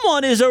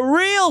 Someone is a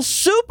real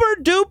super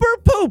duper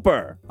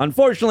pooper.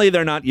 Unfortunately,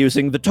 they're not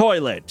using the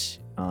toilet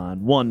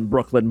on one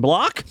Brooklyn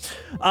block.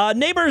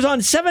 Neighbors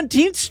on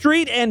 17th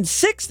Street and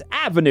 6th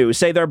Avenue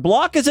say their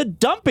block is a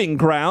dumping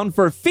ground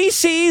for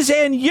feces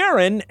and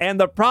urine, and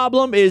the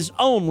problem is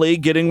only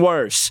getting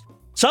worse.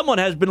 Someone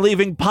has been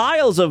leaving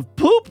piles of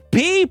poop,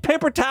 pee,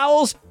 paper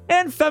towels,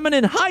 and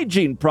feminine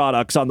hygiene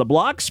products on the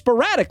block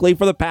sporadically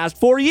for the past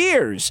 4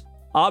 years.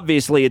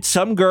 Obviously, it's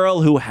some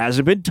girl who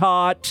hasn't been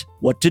taught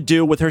what to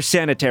do with her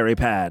sanitary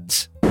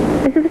pads.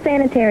 This is a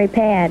sanitary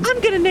pad. I'm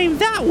gonna name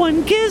that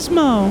one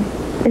Gizmo.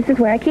 This is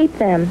where I keep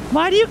them.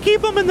 Why do you keep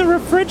them in the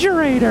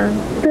refrigerator?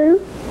 Blue,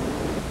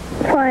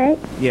 white,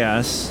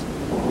 Yes.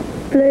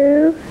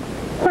 blue,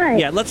 white.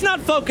 Yeah, let's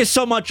not focus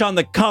so much on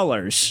the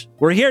colors.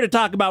 We're here to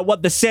talk about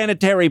what the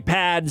sanitary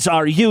pads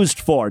are used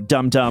for,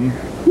 dum-dum.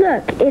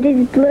 Look, it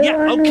is blue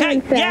on okay,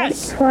 one side,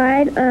 yes.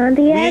 white on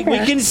the other.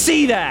 We can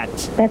see that.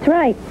 That's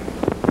right.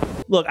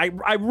 Look,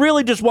 I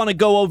really just want to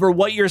go over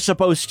what you're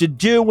supposed to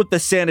do with the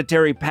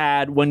sanitary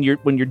pad when you're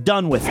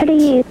done with How it. do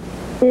you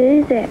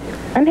use it?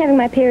 I'm having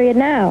my period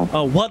now.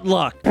 Oh, what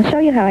luck. I'll show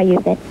you how I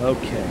use it.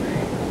 Okay.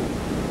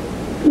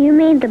 You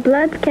mean the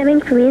blood's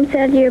coming from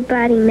inside your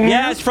body now?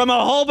 Yes, from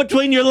a hole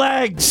between your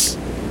legs.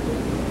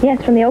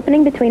 Yes, from the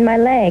opening between my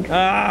legs.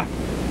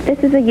 This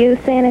is a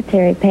used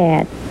sanitary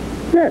pad.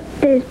 Look,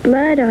 there's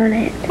blood on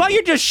it. Well,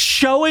 you're just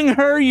showing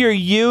her your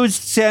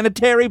used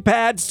sanitary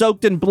pad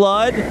soaked in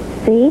blood?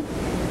 See?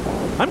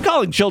 I'm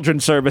calling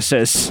children's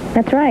services.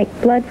 That's right.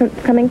 Blood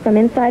coming from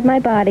inside my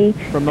body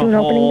From through a an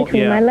hole, opening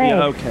between my legs.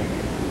 Yeah, okay.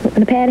 When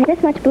the pad has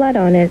this much blood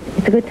on it,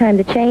 it's a good time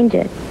to change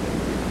it.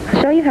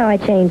 I'll show you how I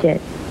change it.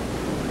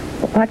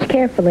 Watch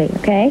carefully,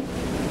 okay?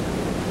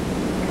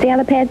 See how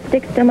the pad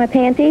sticks to my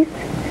panties?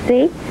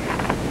 See?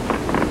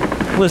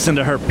 Listen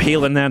to her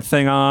peeling that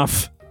thing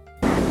off.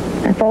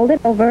 I fold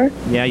it over.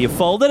 Yeah, you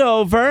fold it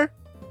over.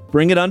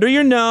 Bring it under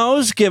your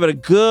nose. Give it a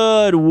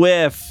good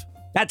whiff.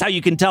 That's how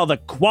you can tell the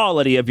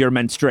quality of your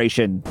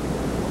menstruation.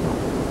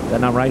 Is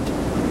that not right?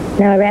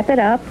 Now I wrap it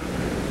up.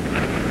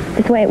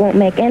 This way it won't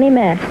make any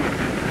mess.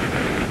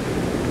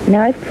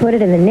 Now I put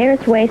it in the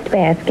nearest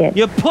wastebasket.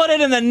 You put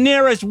it in the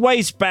nearest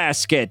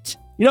wastebasket.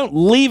 You don't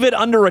leave it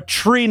under a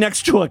tree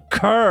next to a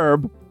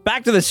curb.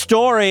 Back to the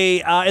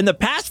story. In the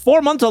past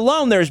 4 months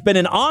alone, there's been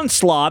an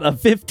onslaught of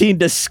 15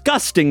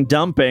 disgusting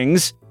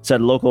dumpings,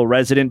 said local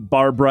resident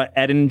Barbara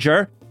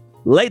Edinger.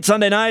 Late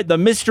Sunday night, the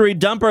mystery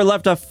dumper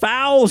left a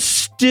foul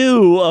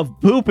stew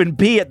of poop and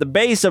pee at the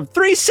base of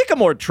 3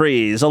 sycamore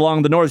trees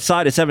along the north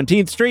side of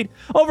 17th Street,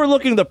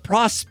 overlooking the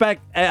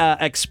Prospect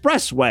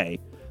Expressway.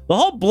 The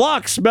whole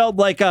block smelled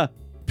like a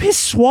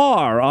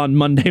pissoir on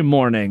Monday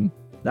morning.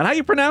 Is that how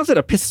you pronounce it?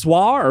 A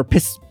pissoir or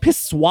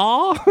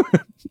pissoir?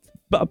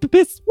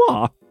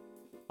 Pissoir.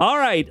 All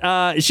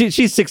right,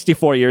 she's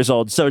 64 years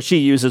old, so she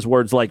uses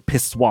words like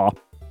pissoir.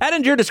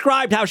 Edinger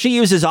described how she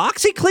uses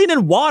OxyClean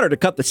and water to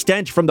cut the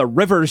stench from the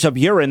rivers of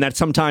urine that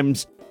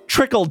sometimes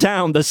trickle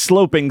down the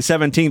sloping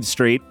 17th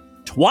Street.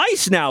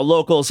 Twice now,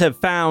 locals have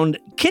found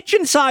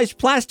kitchen-sized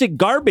plastic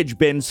garbage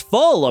bins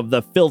full of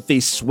the filthy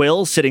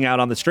swill sitting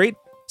out on the street.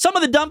 Some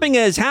of the dumping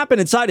has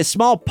happened inside a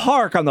small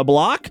park on the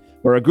block,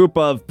 where a group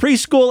of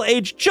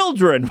preschool-aged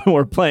children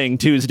were playing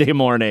Tuesday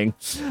morning.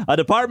 A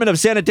Department of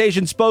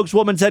Sanitation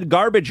spokeswoman said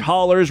garbage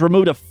haulers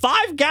removed a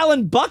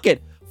 5-gallon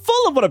bucket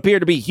full of what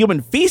appeared to be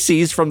human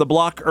feces from the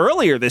block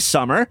earlier this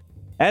summer.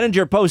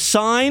 Edinger posts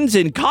signs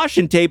and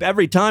caution tape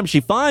every time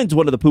she finds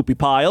one of the poopy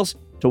piles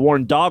to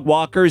warn dog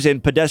walkers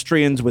and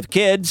pedestrians with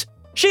kids.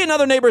 She and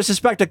other neighbors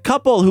suspect a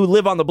couple who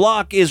live on the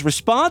block is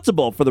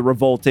responsible for the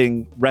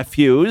revolting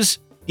refuse.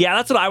 Yeah,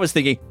 that's what I was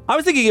thinking. I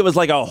was thinking it was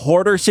like a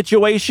hoarder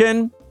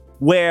situation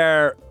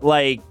where,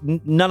 like,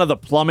 none of the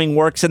plumbing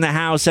works in the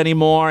house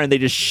anymore, and they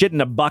just shit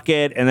in a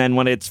bucket, and then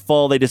when it's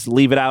full, they just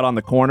leave it out on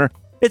the corner.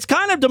 It's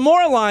kind of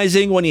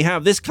demoralizing when you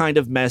have this kind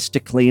of mess to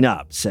clean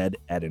up, said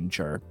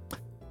Edinger.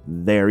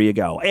 There you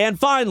go. And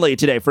finally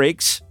today,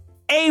 freaks,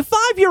 a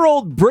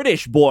 5-year-old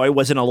British boy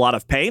was in a lot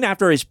of pain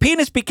after his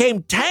penis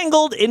became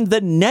tangled in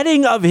the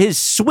netting of his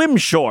swim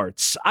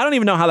shorts. I don't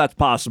even know how that's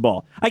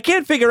possible. I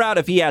can't figure out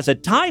if he has a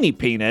tiny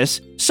penis,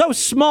 so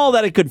small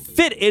that it could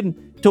fit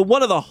into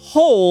one of the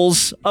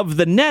holes of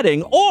the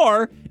netting,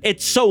 or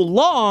it's so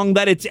long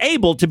that it's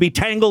able to be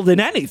tangled in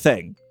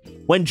anything.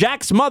 When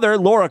Jack's mother,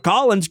 Laura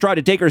Collins, tried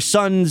to take her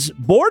son's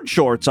board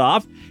shorts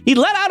off, he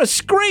let out a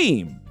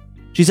scream.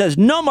 She says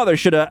no mother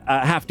should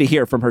have to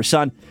hear from her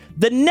son.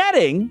 The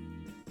netting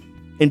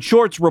in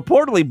shorts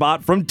reportedly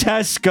bought from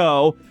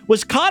Tesco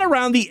was caught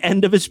around the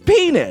end of his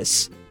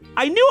penis.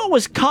 I knew it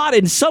was caught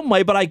in some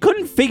way, but I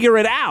couldn't figure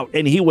it out,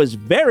 and he was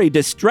very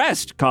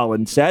distressed,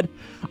 Collins said.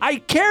 I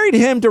carried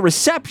him to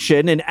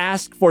reception and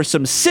asked for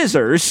some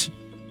scissors.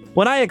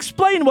 When I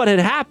explained what had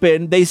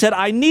happened, they said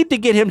I need to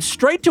get him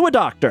straight to a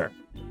doctor.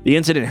 The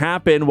incident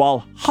happened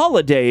while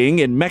holidaying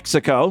in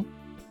Mexico.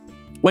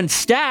 When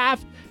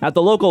staff at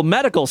the local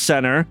medical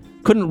center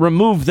couldn't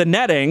remove the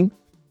netting,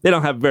 they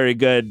don't have very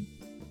good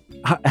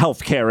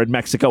health care in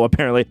Mexico,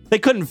 apparently. They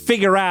couldn't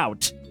figure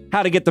out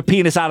how to get the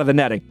penis out of the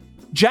netting.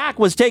 Jack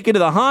was taken to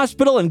the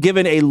hospital and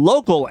given a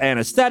local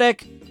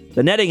anesthetic.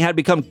 The netting had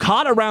become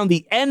caught around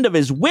the end of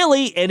his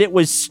willy, and it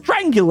was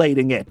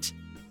strangulating it.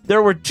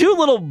 There were 2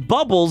 little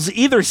bubbles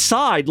either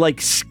side,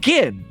 like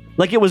skin,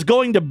 like it was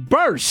going to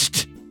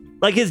burst.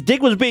 Like his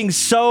dick was being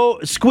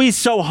so squeezed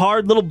so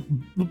hard, little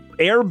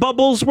air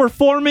bubbles were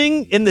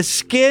forming in the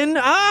skin.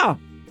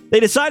 They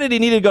decided he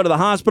needed to go to the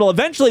hospital.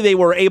 Eventually, they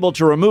were able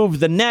to remove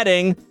the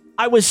netting.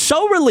 I was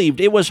so relieved.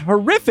 It was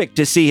horrific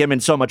to see him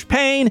in so much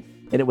pain,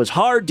 and it was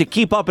hard to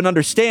keep up and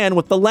understand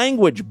with the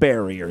language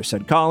barrier,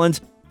 said Collins.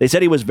 They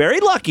said he was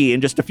very lucky,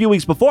 and just a few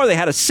weeks before, they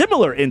had a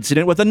similar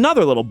incident with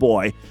another little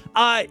boy.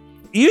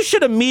 You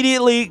should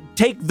immediately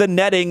take the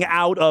netting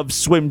out of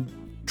swim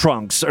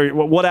trunks or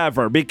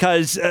whatever,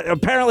 because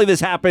apparently this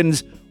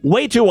happens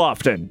way too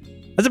often.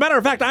 As a matter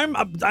of fact, I'm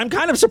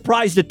kind of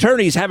surprised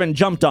attorneys haven't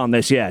jumped on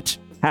this yet.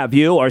 Have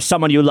you or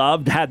someone you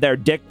loved had their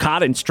dick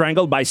caught and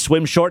strangled by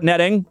swim short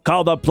netting?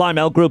 Call the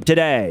Plymel Group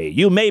today.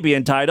 You may be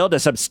entitled to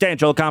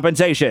substantial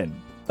compensation.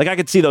 Like, I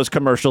could see those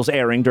commercials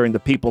airing during the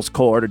People's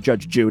Court or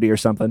Judge Judy or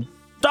something.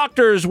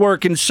 Doctors were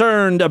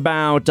concerned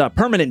about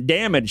permanent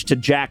damage to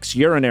Jack's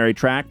urinary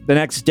tract. The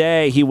next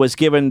day, he was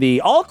given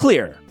the all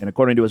clear, and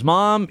according to his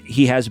mom,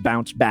 he has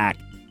bounced back.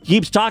 He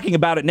keeps talking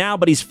about it now,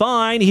 but he's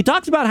fine. He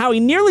talks about how he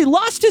nearly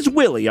lost his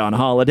willy on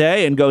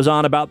holiday and goes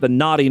on about the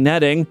naughty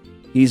netting.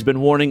 He's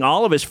been warning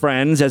all of his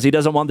friends as he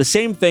doesn't want the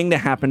same thing to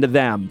happen to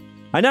them.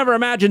 I never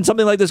imagined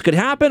something like this could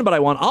happen, but I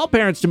want all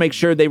parents to make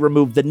sure they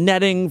remove the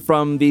netting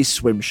from these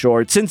swim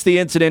shorts. Since the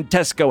incident,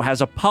 Tesco has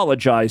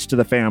apologized to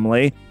the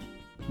family.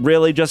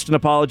 Really, just an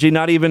apology,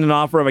 not even an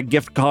offer of a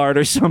gift card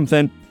or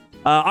something.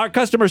 Our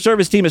customer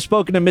service team has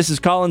spoken to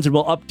Mrs. Collins and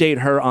will update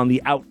her on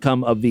the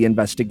outcome of the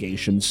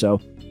investigation.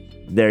 So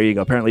there you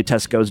go. Apparently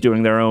Tesco's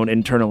doing their own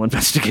internal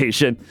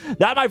investigation.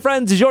 That, my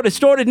friends, is your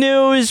distorted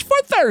news for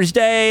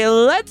Thursday.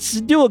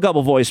 Let's do a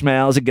couple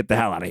voicemails and get the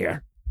hell out of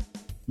here.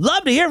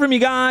 Love to hear from you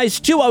guys.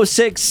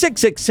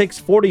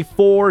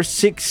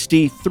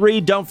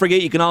 206-666-4463. Don't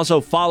forget, you can also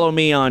follow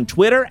me on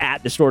Twitter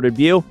at Distorted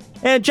View.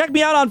 And check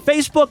me out on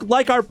Facebook.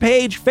 Like our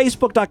page,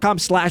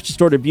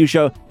 facebook.com/Distorted View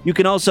Show. You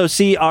can also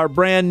see our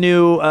brand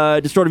new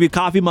Distorted View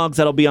coffee mugs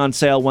that'll be on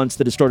sale once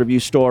the Distorted View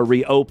store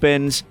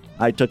reopens.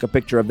 I took a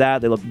picture of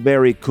that. They look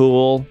very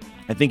cool.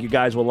 I think you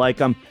guys will like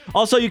them.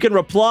 Also, you can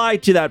reply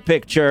to that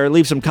picture,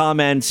 leave some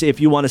comments if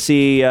you want to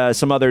see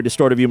some other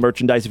Distorted View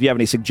merchandise, if you have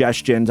any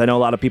suggestions. I know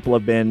a lot of people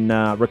have been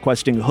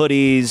requesting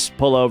hoodies,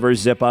 pullovers,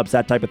 zip-ups,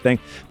 that type of thing.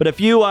 But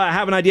if you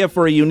have an idea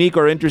for a unique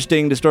or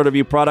interesting Distorted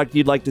View product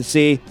you'd like to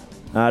see,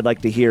 I'd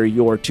like to hear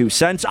your 2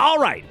 cents. All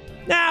right,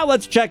 now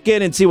let's check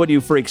in and see what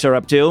you freaks are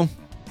up to.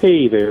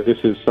 Hey there, this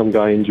is some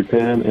guy in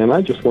Japan, and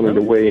I just wanted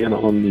to weigh in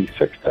on the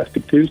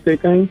Sextastic Tuesday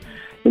thing.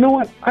 You know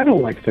what? I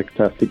don't like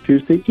Sextastic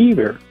Tuesday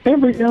either.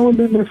 Every now and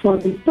then they're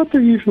funny, but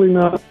they're usually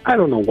not. I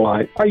don't know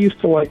why. I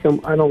used to like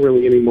them. I don't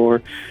really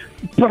anymore.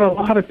 But a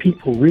lot of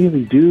people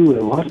really do.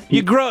 And a lot of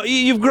people,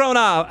 you've grown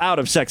out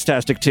of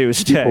Sextastic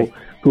Tuesday. People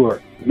who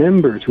are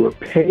members, who are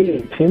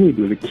paying Timmy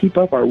to keep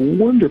up our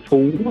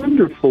wonderful,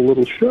 wonderful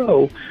little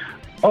show,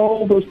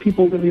 all those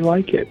people really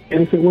like it.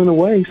 And if it went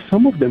away,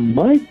 some of them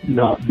might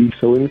not be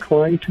so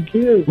inclined to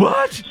give.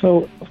 What?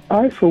 So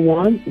I, for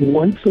one,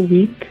 once a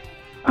week,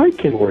 I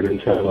can wait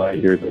until I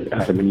hear the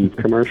Adam and Eve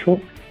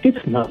commercial.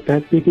 It's not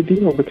that big a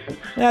deal because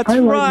That's I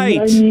like right.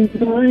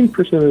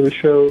 99% of the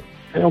show.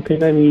 Okay,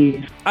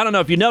 90. I don't know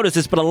if you noticed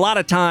this, but a lot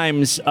of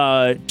times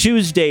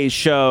Tuesday's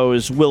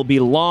shows will be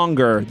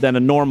longer than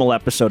a normal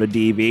episode of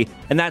DV,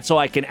 and that's so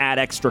I can add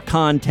extra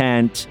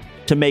content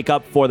to make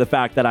up for the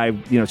fact that I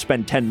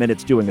spend 10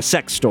 minutes doing a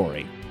sex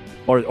story,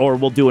 or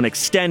we'll do an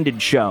extended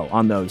show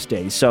on those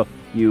days. So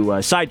you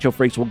Sideshow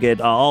freaks will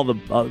get all the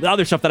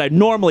other stuff that I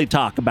normally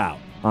talk about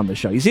on the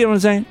show. You see what I'm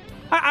saying?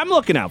 I'm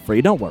looking out for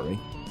you. Don't worry.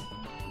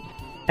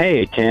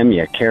 Hey, Tim,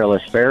 you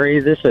careless fairy.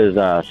 This is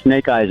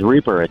Snake Eyes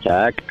Reaper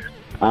Attack.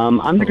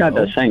 I'm the guy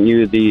that sent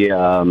you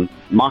the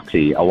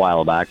Moxie a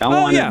while back. I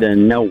wanted to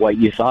know what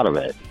you thought of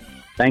it.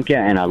 Thank you,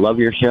 and I love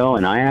your show,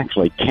 and I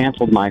actually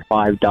canceled my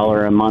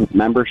 $5 a month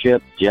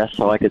membership just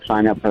so I could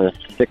sign up for the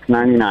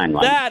 $6.99 line.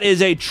 That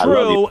is a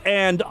true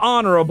and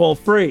honorable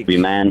freak. You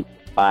man.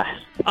 Bye.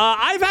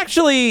 I've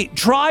actually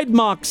tried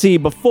Moxie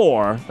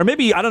before, or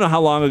maybe, I don't know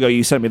how long ago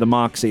you sent me the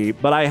Moxie,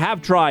 but I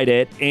have tried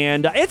it,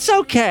 and it's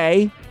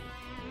okay.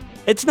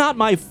 It's not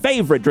my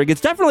favorite drink. It's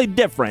definitely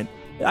different.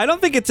 I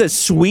don't think it's as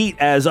sweet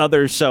as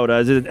other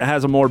sodas. It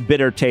has a more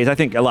bitter taste. I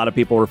think a lot of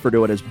people refer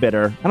to it as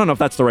bitter. I don't know if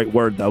that's the right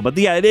word, though. But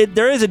yeah,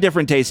 there is a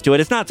different taste to it.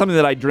 It's not something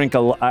that I drink.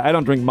 I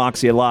don't drink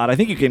Moxie a lot. I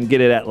think you can get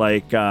it at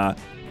like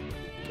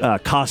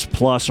Cost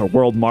Plus or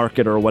World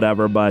Market or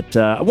whatever. But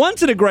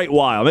once in a great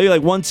while, maybe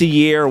like once a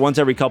year, once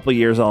every couple of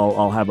years,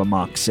 I'll have a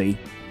Moxie.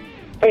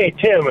 Hey,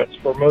 Tim, it's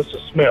Formosa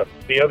Smith.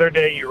 The other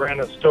day you ran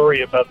a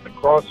story about the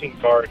crossing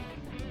guard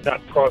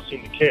not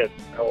crossing the kids.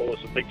 How it was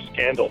a big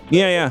scandal.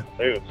 Yeah.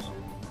 News.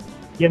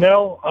 You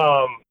know,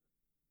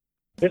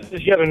 this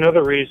is yet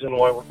another reason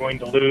why we're going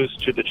to lose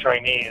to the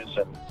Chinese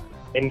and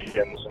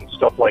Indians and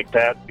stuff like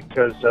that,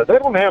 because they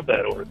don't have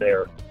that over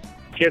there.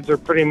 Kids are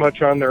pretty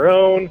much on their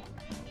own.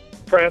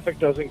 Traffic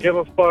doesn't give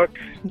a fuck.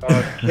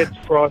 Kids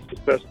cross as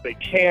best they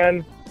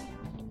can.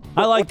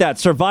 I like that.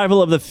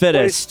 Survival of the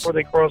fittest. Before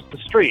they cross the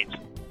street.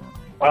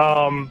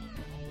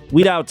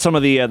 Weed out some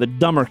of the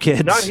dumber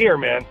kids. Not here,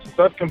 man. Since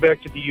I've come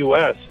back to the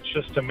U.S., it's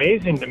just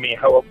amazing to me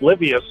how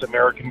oblivious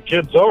American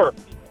kids are.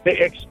 They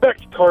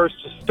expect cars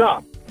to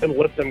stop and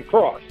let them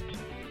cross.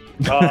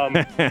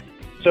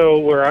 So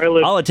where I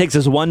live... All it takes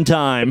is one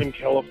time. In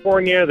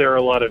California, there are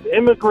a lot of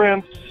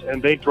immigrants,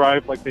 and they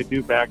drive like they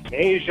do back in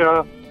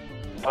Asia.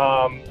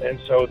 And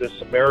so this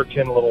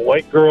American little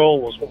white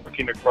girl was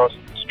walking across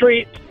the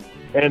street,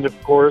 and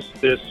of course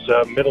this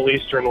Middle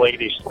Eastern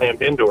lady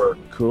slammed into her.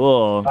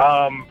 Cool.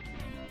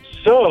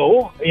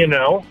 So,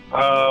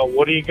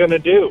 what are you going to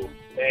do?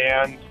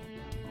 And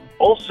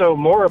also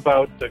more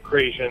about the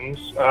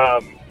Caucasians,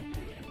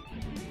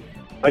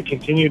 I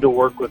continue to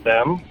work with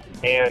them,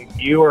 and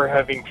you are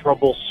having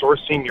trouble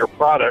sourcing your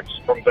products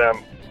from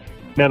them,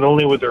 not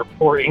only with their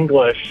poor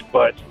English,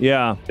 but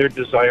their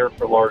desire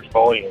for large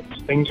volumes.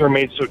 Things are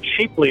made so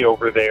cheaply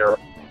over there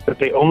that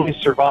they only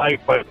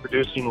survive by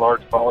producing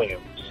large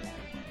volumes.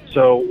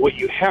 So what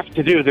you have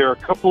to do, there are a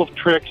couple of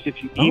tricks.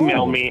 If you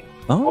email me,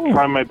 I'll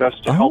try my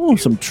best to help you.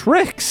 Some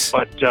tricks.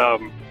 But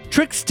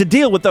tricks to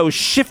deal with those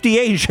shifty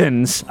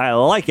Asians. I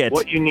like it.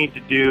 What you need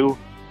to do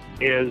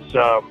is,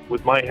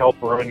 with my help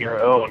or on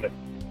your own,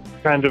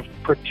 kind of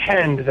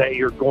pretend that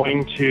you're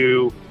going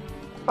to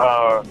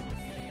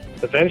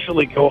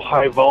eventually go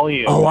high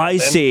volume. Oh, I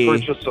then see.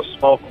 Purchase a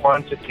small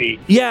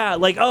quantity. Yeah,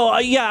 like,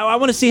 I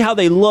want to see how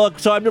they look.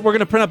 So we're going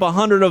to print up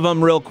 100 of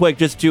them real quick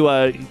just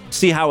to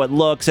see how it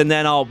looks, and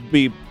then I'll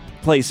be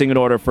placing an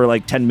order for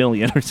like 10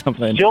 million or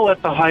something. Still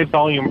at the high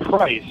volume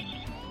price.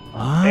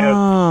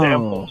 As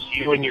samples,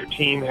 you and your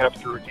team have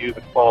to review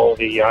the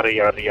quality, yada,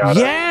 yada, yada.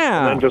 Yeah.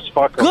 And then just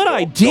fuck Good them.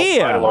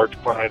 idea. Don't buy large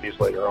quantities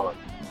later on.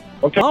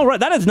 Okay. All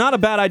right. That is not a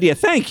bad idea.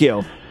 Thank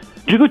you.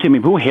 Jugo Timmy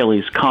Boo,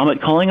 Haley's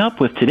Comet calling up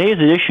with today's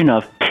edition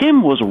of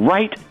Tim Was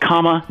Right,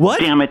 comma, what?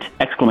 Damn it,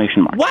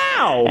 exclamation mark.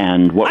 Wow!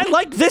 And what? I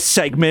like this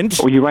segment.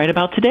 What were you right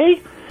about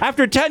today?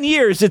 After 10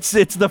 years, it's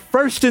the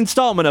first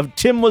installment of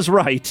Tim Was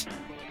Right.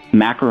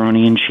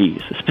 Macaroni and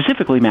cheese,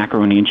 specifically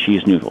macaroni and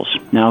cheese noodles.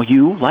 Now,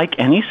 you, like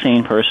any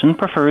sane person,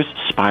 prefers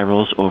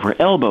spirals over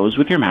elbows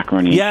with your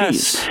macaroni and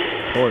cheese. Yes,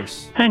 of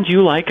course. And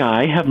you, like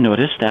I, have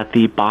noticed that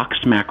the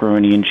boxed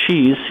macaroni and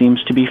cheese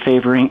seems to be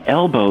favoring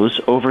elbows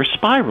over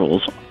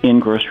spirals in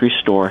grocery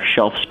store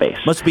shelf space.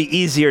 Must be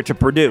easier to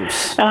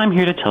produce. And I'm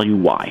here to tell you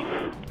why.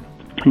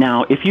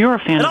 Now, if you're a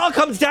fan it all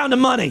comes down to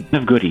money.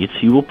 Of Good Eats,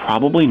 you will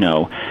probably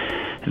know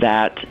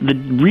that the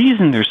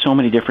reason there's so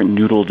many different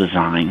noodle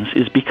designs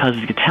is because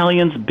the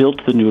Italians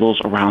built the noodles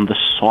around the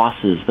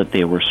sauces that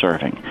they were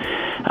serving.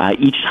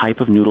 Each type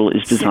of noodle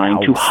is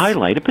designed to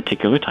highlight a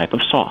particular type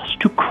of sauce,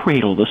 to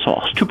cradle the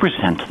sauce, to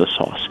present the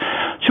sauce,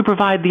 to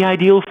provide the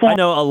ideal form. I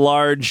know a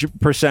large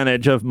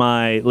percentage of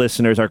my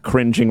listeners are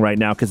cringing right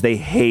now because they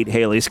hate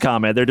Haley's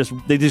Comet. They're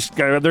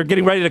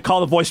getting ready to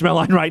call the voicemail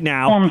line right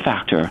now. Form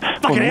factor.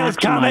 Fucking Haley's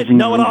Comet, maximizing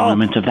know it the all.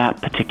 element of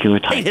that particular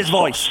type hate his of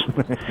voice.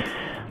 Sauce.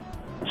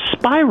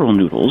 Spiral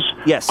noodles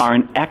are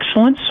an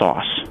excellent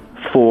sauce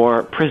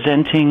for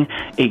presenting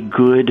a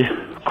good,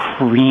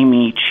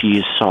 creamy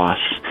cheese sauce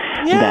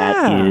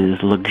that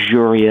is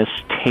luxurious,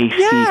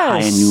 tasty, high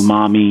in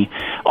umami,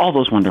 all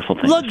those wonderful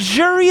things.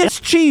 Luxurious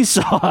cheese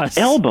sauce.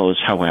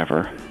 Elbows,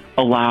 however,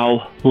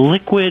 allow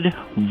liquid,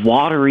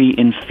 watery,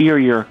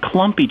 inferior,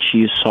 clumpy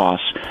cheese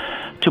sauce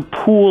to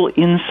pool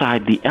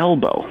inside the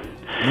elbow.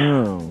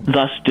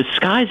 Thus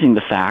disguising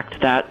the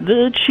fact that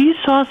the cheese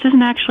sauce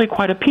isn't actually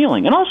quite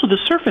appealing. And also the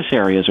surface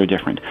areas are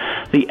different.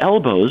 The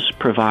elbows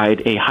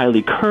provide a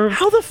highly curved...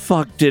 How the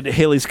fuck did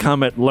Haley's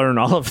Comet learn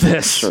all of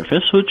this?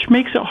 ...surface, which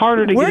makes it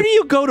harder to Where do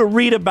you go to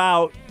read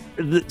about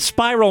the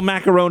spiral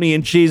macaroni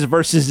and cheese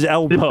versus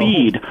elbow? The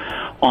bead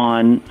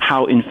on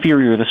how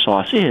inferior the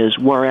sauce is,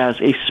 whereas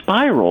a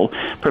spiral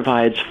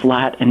provides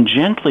flat and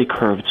gently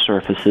curved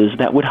surfaces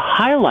that would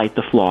highlight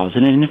the flaws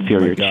in an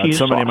inferior cheese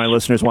So sauce. many of my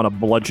listeners want to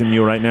bludgeon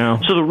you right now.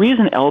 So the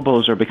reason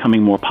elbows are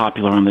becoming more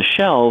popular on the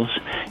shelves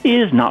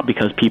is not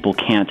because people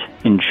can't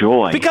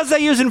enjoy... Because they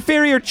use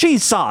inferior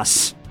cheese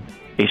sauce.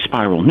 ...a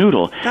spiral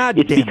noodle. It's damn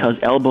because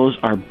elbows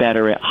are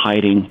better at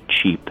hiding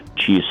cheap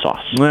cheese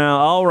sauce. Well,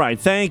 all right.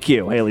 Thank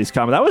you, Haley's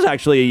Comet. That was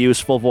actually a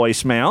useful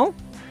voicemail.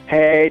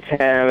 Hey,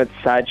 Tim, it's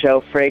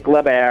Sideshow Freak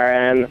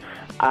LeBaron.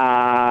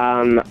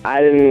 I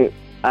didn't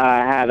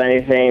have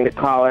anything to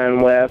call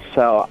in with,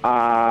 so,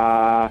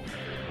 I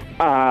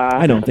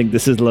don't think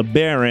this is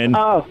LeBaron.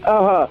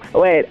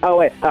 Wait.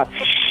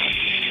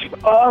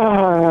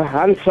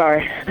 I'm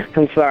sorry.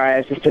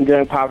 I've just been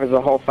doing poppers the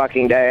whole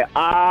fucking day.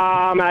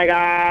 Oh, my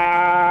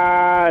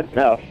God.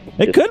 No.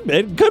 It could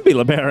be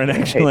LeBaron,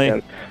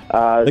 actually.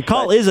 The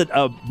call is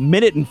a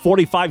minute and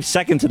 45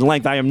 seconds in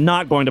length. I am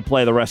not going to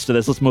play the rest of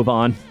this. Let's move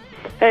on.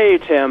 Hey,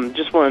 Tim.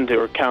 Just wanted to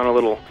recount a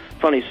little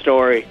funny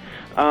story.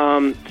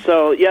 A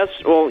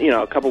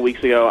couple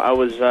weeks ago, I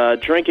was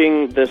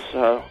drinking this,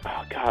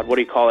 what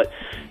do you call it?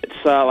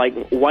 It's like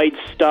white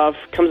stuff,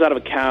 comes out of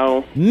a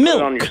cow. Milk.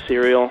 Put it on your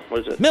cereal.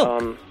 What is it?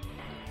 Milk.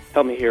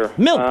 Help me here.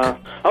 Milk.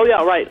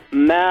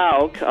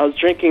 Milk. I was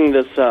drinking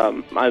this,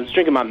 I was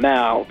drinking my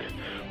milk,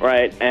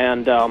 right?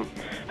 And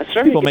I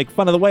started People make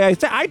fun of the way I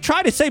say. I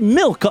try to say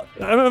milk.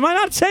 Am I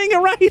not saying it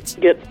right?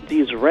 Get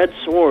these red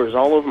sores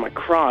all over my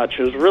crotch.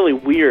 It was really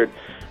weird.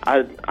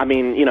 I'd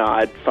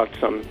fucked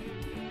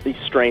these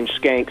strange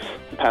skanks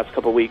the past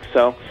couple weeks.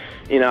 So,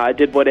 I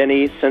did what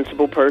any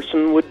sensible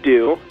person would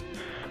do.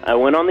 I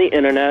went on the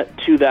internet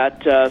to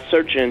that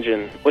search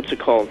engine. What's it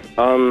called?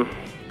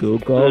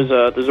 Google.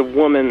 There's a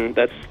woman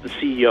that's the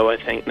CEO, I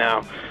think,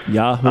 now.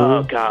 Yahoo.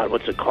 Oh, God,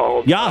 what's it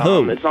called?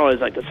 Yahoo. It's always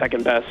like the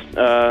second best.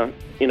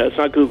 It's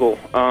not Google.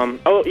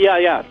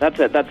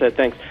 That's it,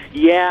 thanks.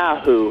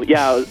 Yahoo.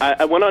 Yeah,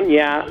 I went on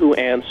Yahoo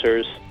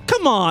Answers.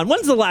 Come on,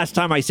 when's the last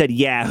time I said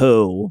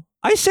Yahoo?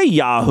 I say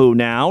Yahoo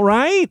now,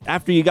 right?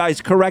 After you guys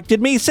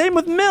corrected me. Same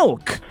with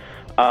milk.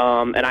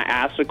 And I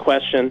asked a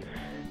question,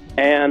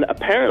 and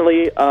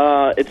apparently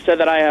it said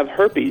that I have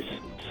herpes.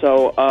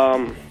 So,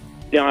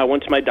 I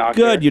went to my doctor.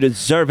 Good, you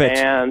deserve it.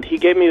 And he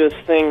gave me this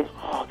thing.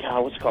 Oh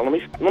God, what's it called?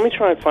 Let me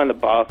try and find the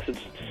box.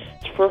 It's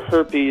for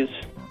herpes.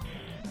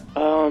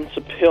 It's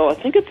a pill. I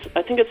think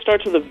it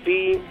starts with a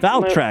V.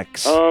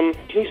 Valtrex.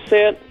 Can you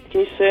say it?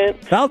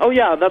 Oh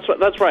yeah, that's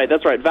right.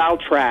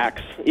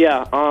 Valtrex.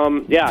 Yeah.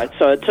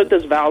 So I took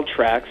this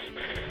Valtrex.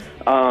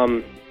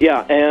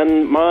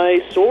 And my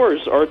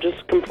sores are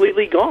just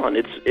completely gone.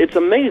 It's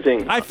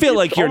amazing. I feel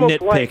like you're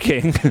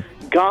nitpicking. Like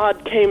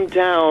God came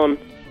down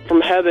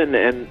from heaven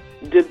and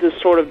did this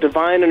sort of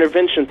divine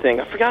intervention thing.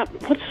 I forgot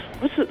what's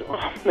it?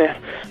 Oh man,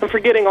 I'm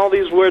forgetting all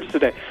these words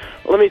today.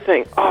 Let me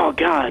think. Oh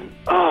God.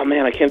 Oh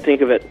man, I can't think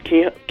of it.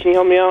 Can you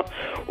help me out?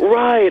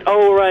 Right.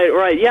 Oh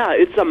right. Yeah,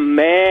 it's a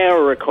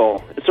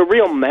miracle. It's a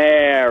real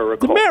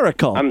miracle. The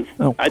miracle.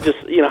 I just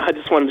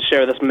wanted to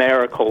share this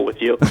miracle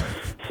with you.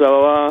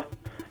 So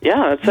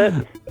that's it.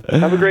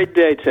 Have a great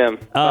day, Tim.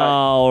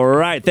 All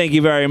right. Thank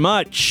you very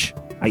much.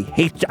 I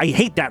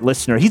hate that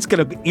listener.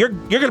 You're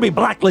gonna be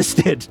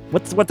blacklisted.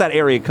 What's that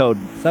area code?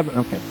 7.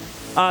 Okay.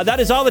 That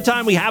is all the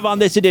time we have on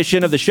this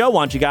edition of the show.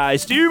 Want you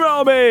guys to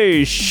email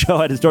me,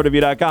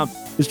 show@distortedview.com.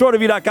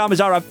 Distortedview.com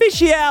is our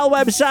official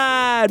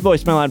website.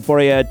 Voicemail line for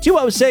you,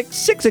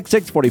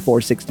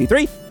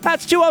 206-666-4463.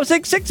 That's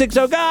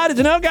 206-660-GOD. Is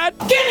it no God?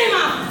 Give me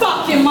my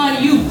fucking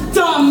money, you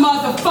dumb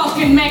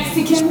motherfucking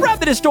Mexican.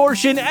 Spread the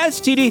distortion,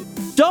 STD.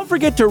 Don't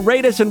forget to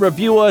rate us and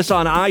review us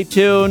on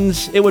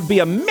iTunes. It would be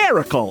a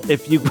miracle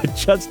if you would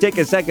just take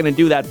a second and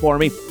do that for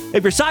me.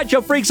 If you're Sideshow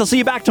Freaks, I'll see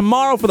you back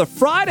tomorrow for the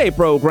Friday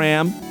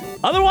program.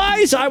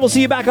 Otherwise, I will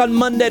see you back on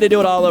Monday to do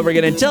it all over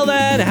again. Until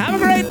then, have a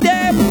great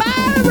day.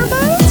 Bye,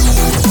 everybody.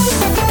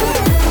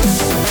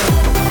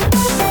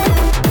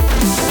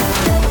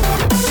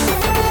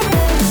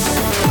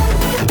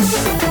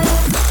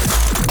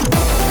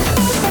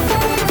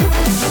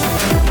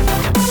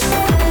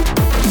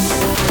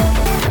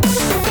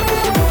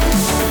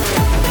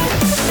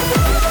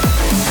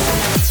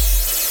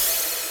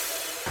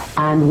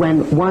 And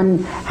when one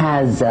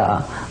has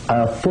a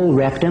full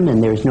rectum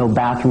and there's no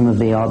bathroom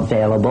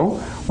available,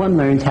 one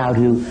learns how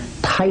to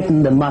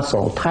tighten the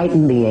muscle,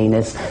 tighten the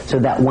anus, so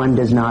that one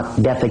does not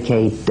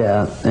defecate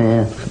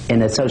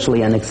in a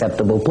socially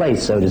unacceptable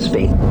place, so to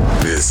speak.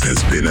 This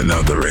has been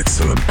another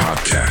excellent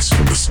podcast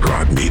from the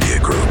Scribe Media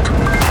Group.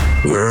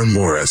 Learn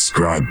more at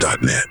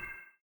scribe.net.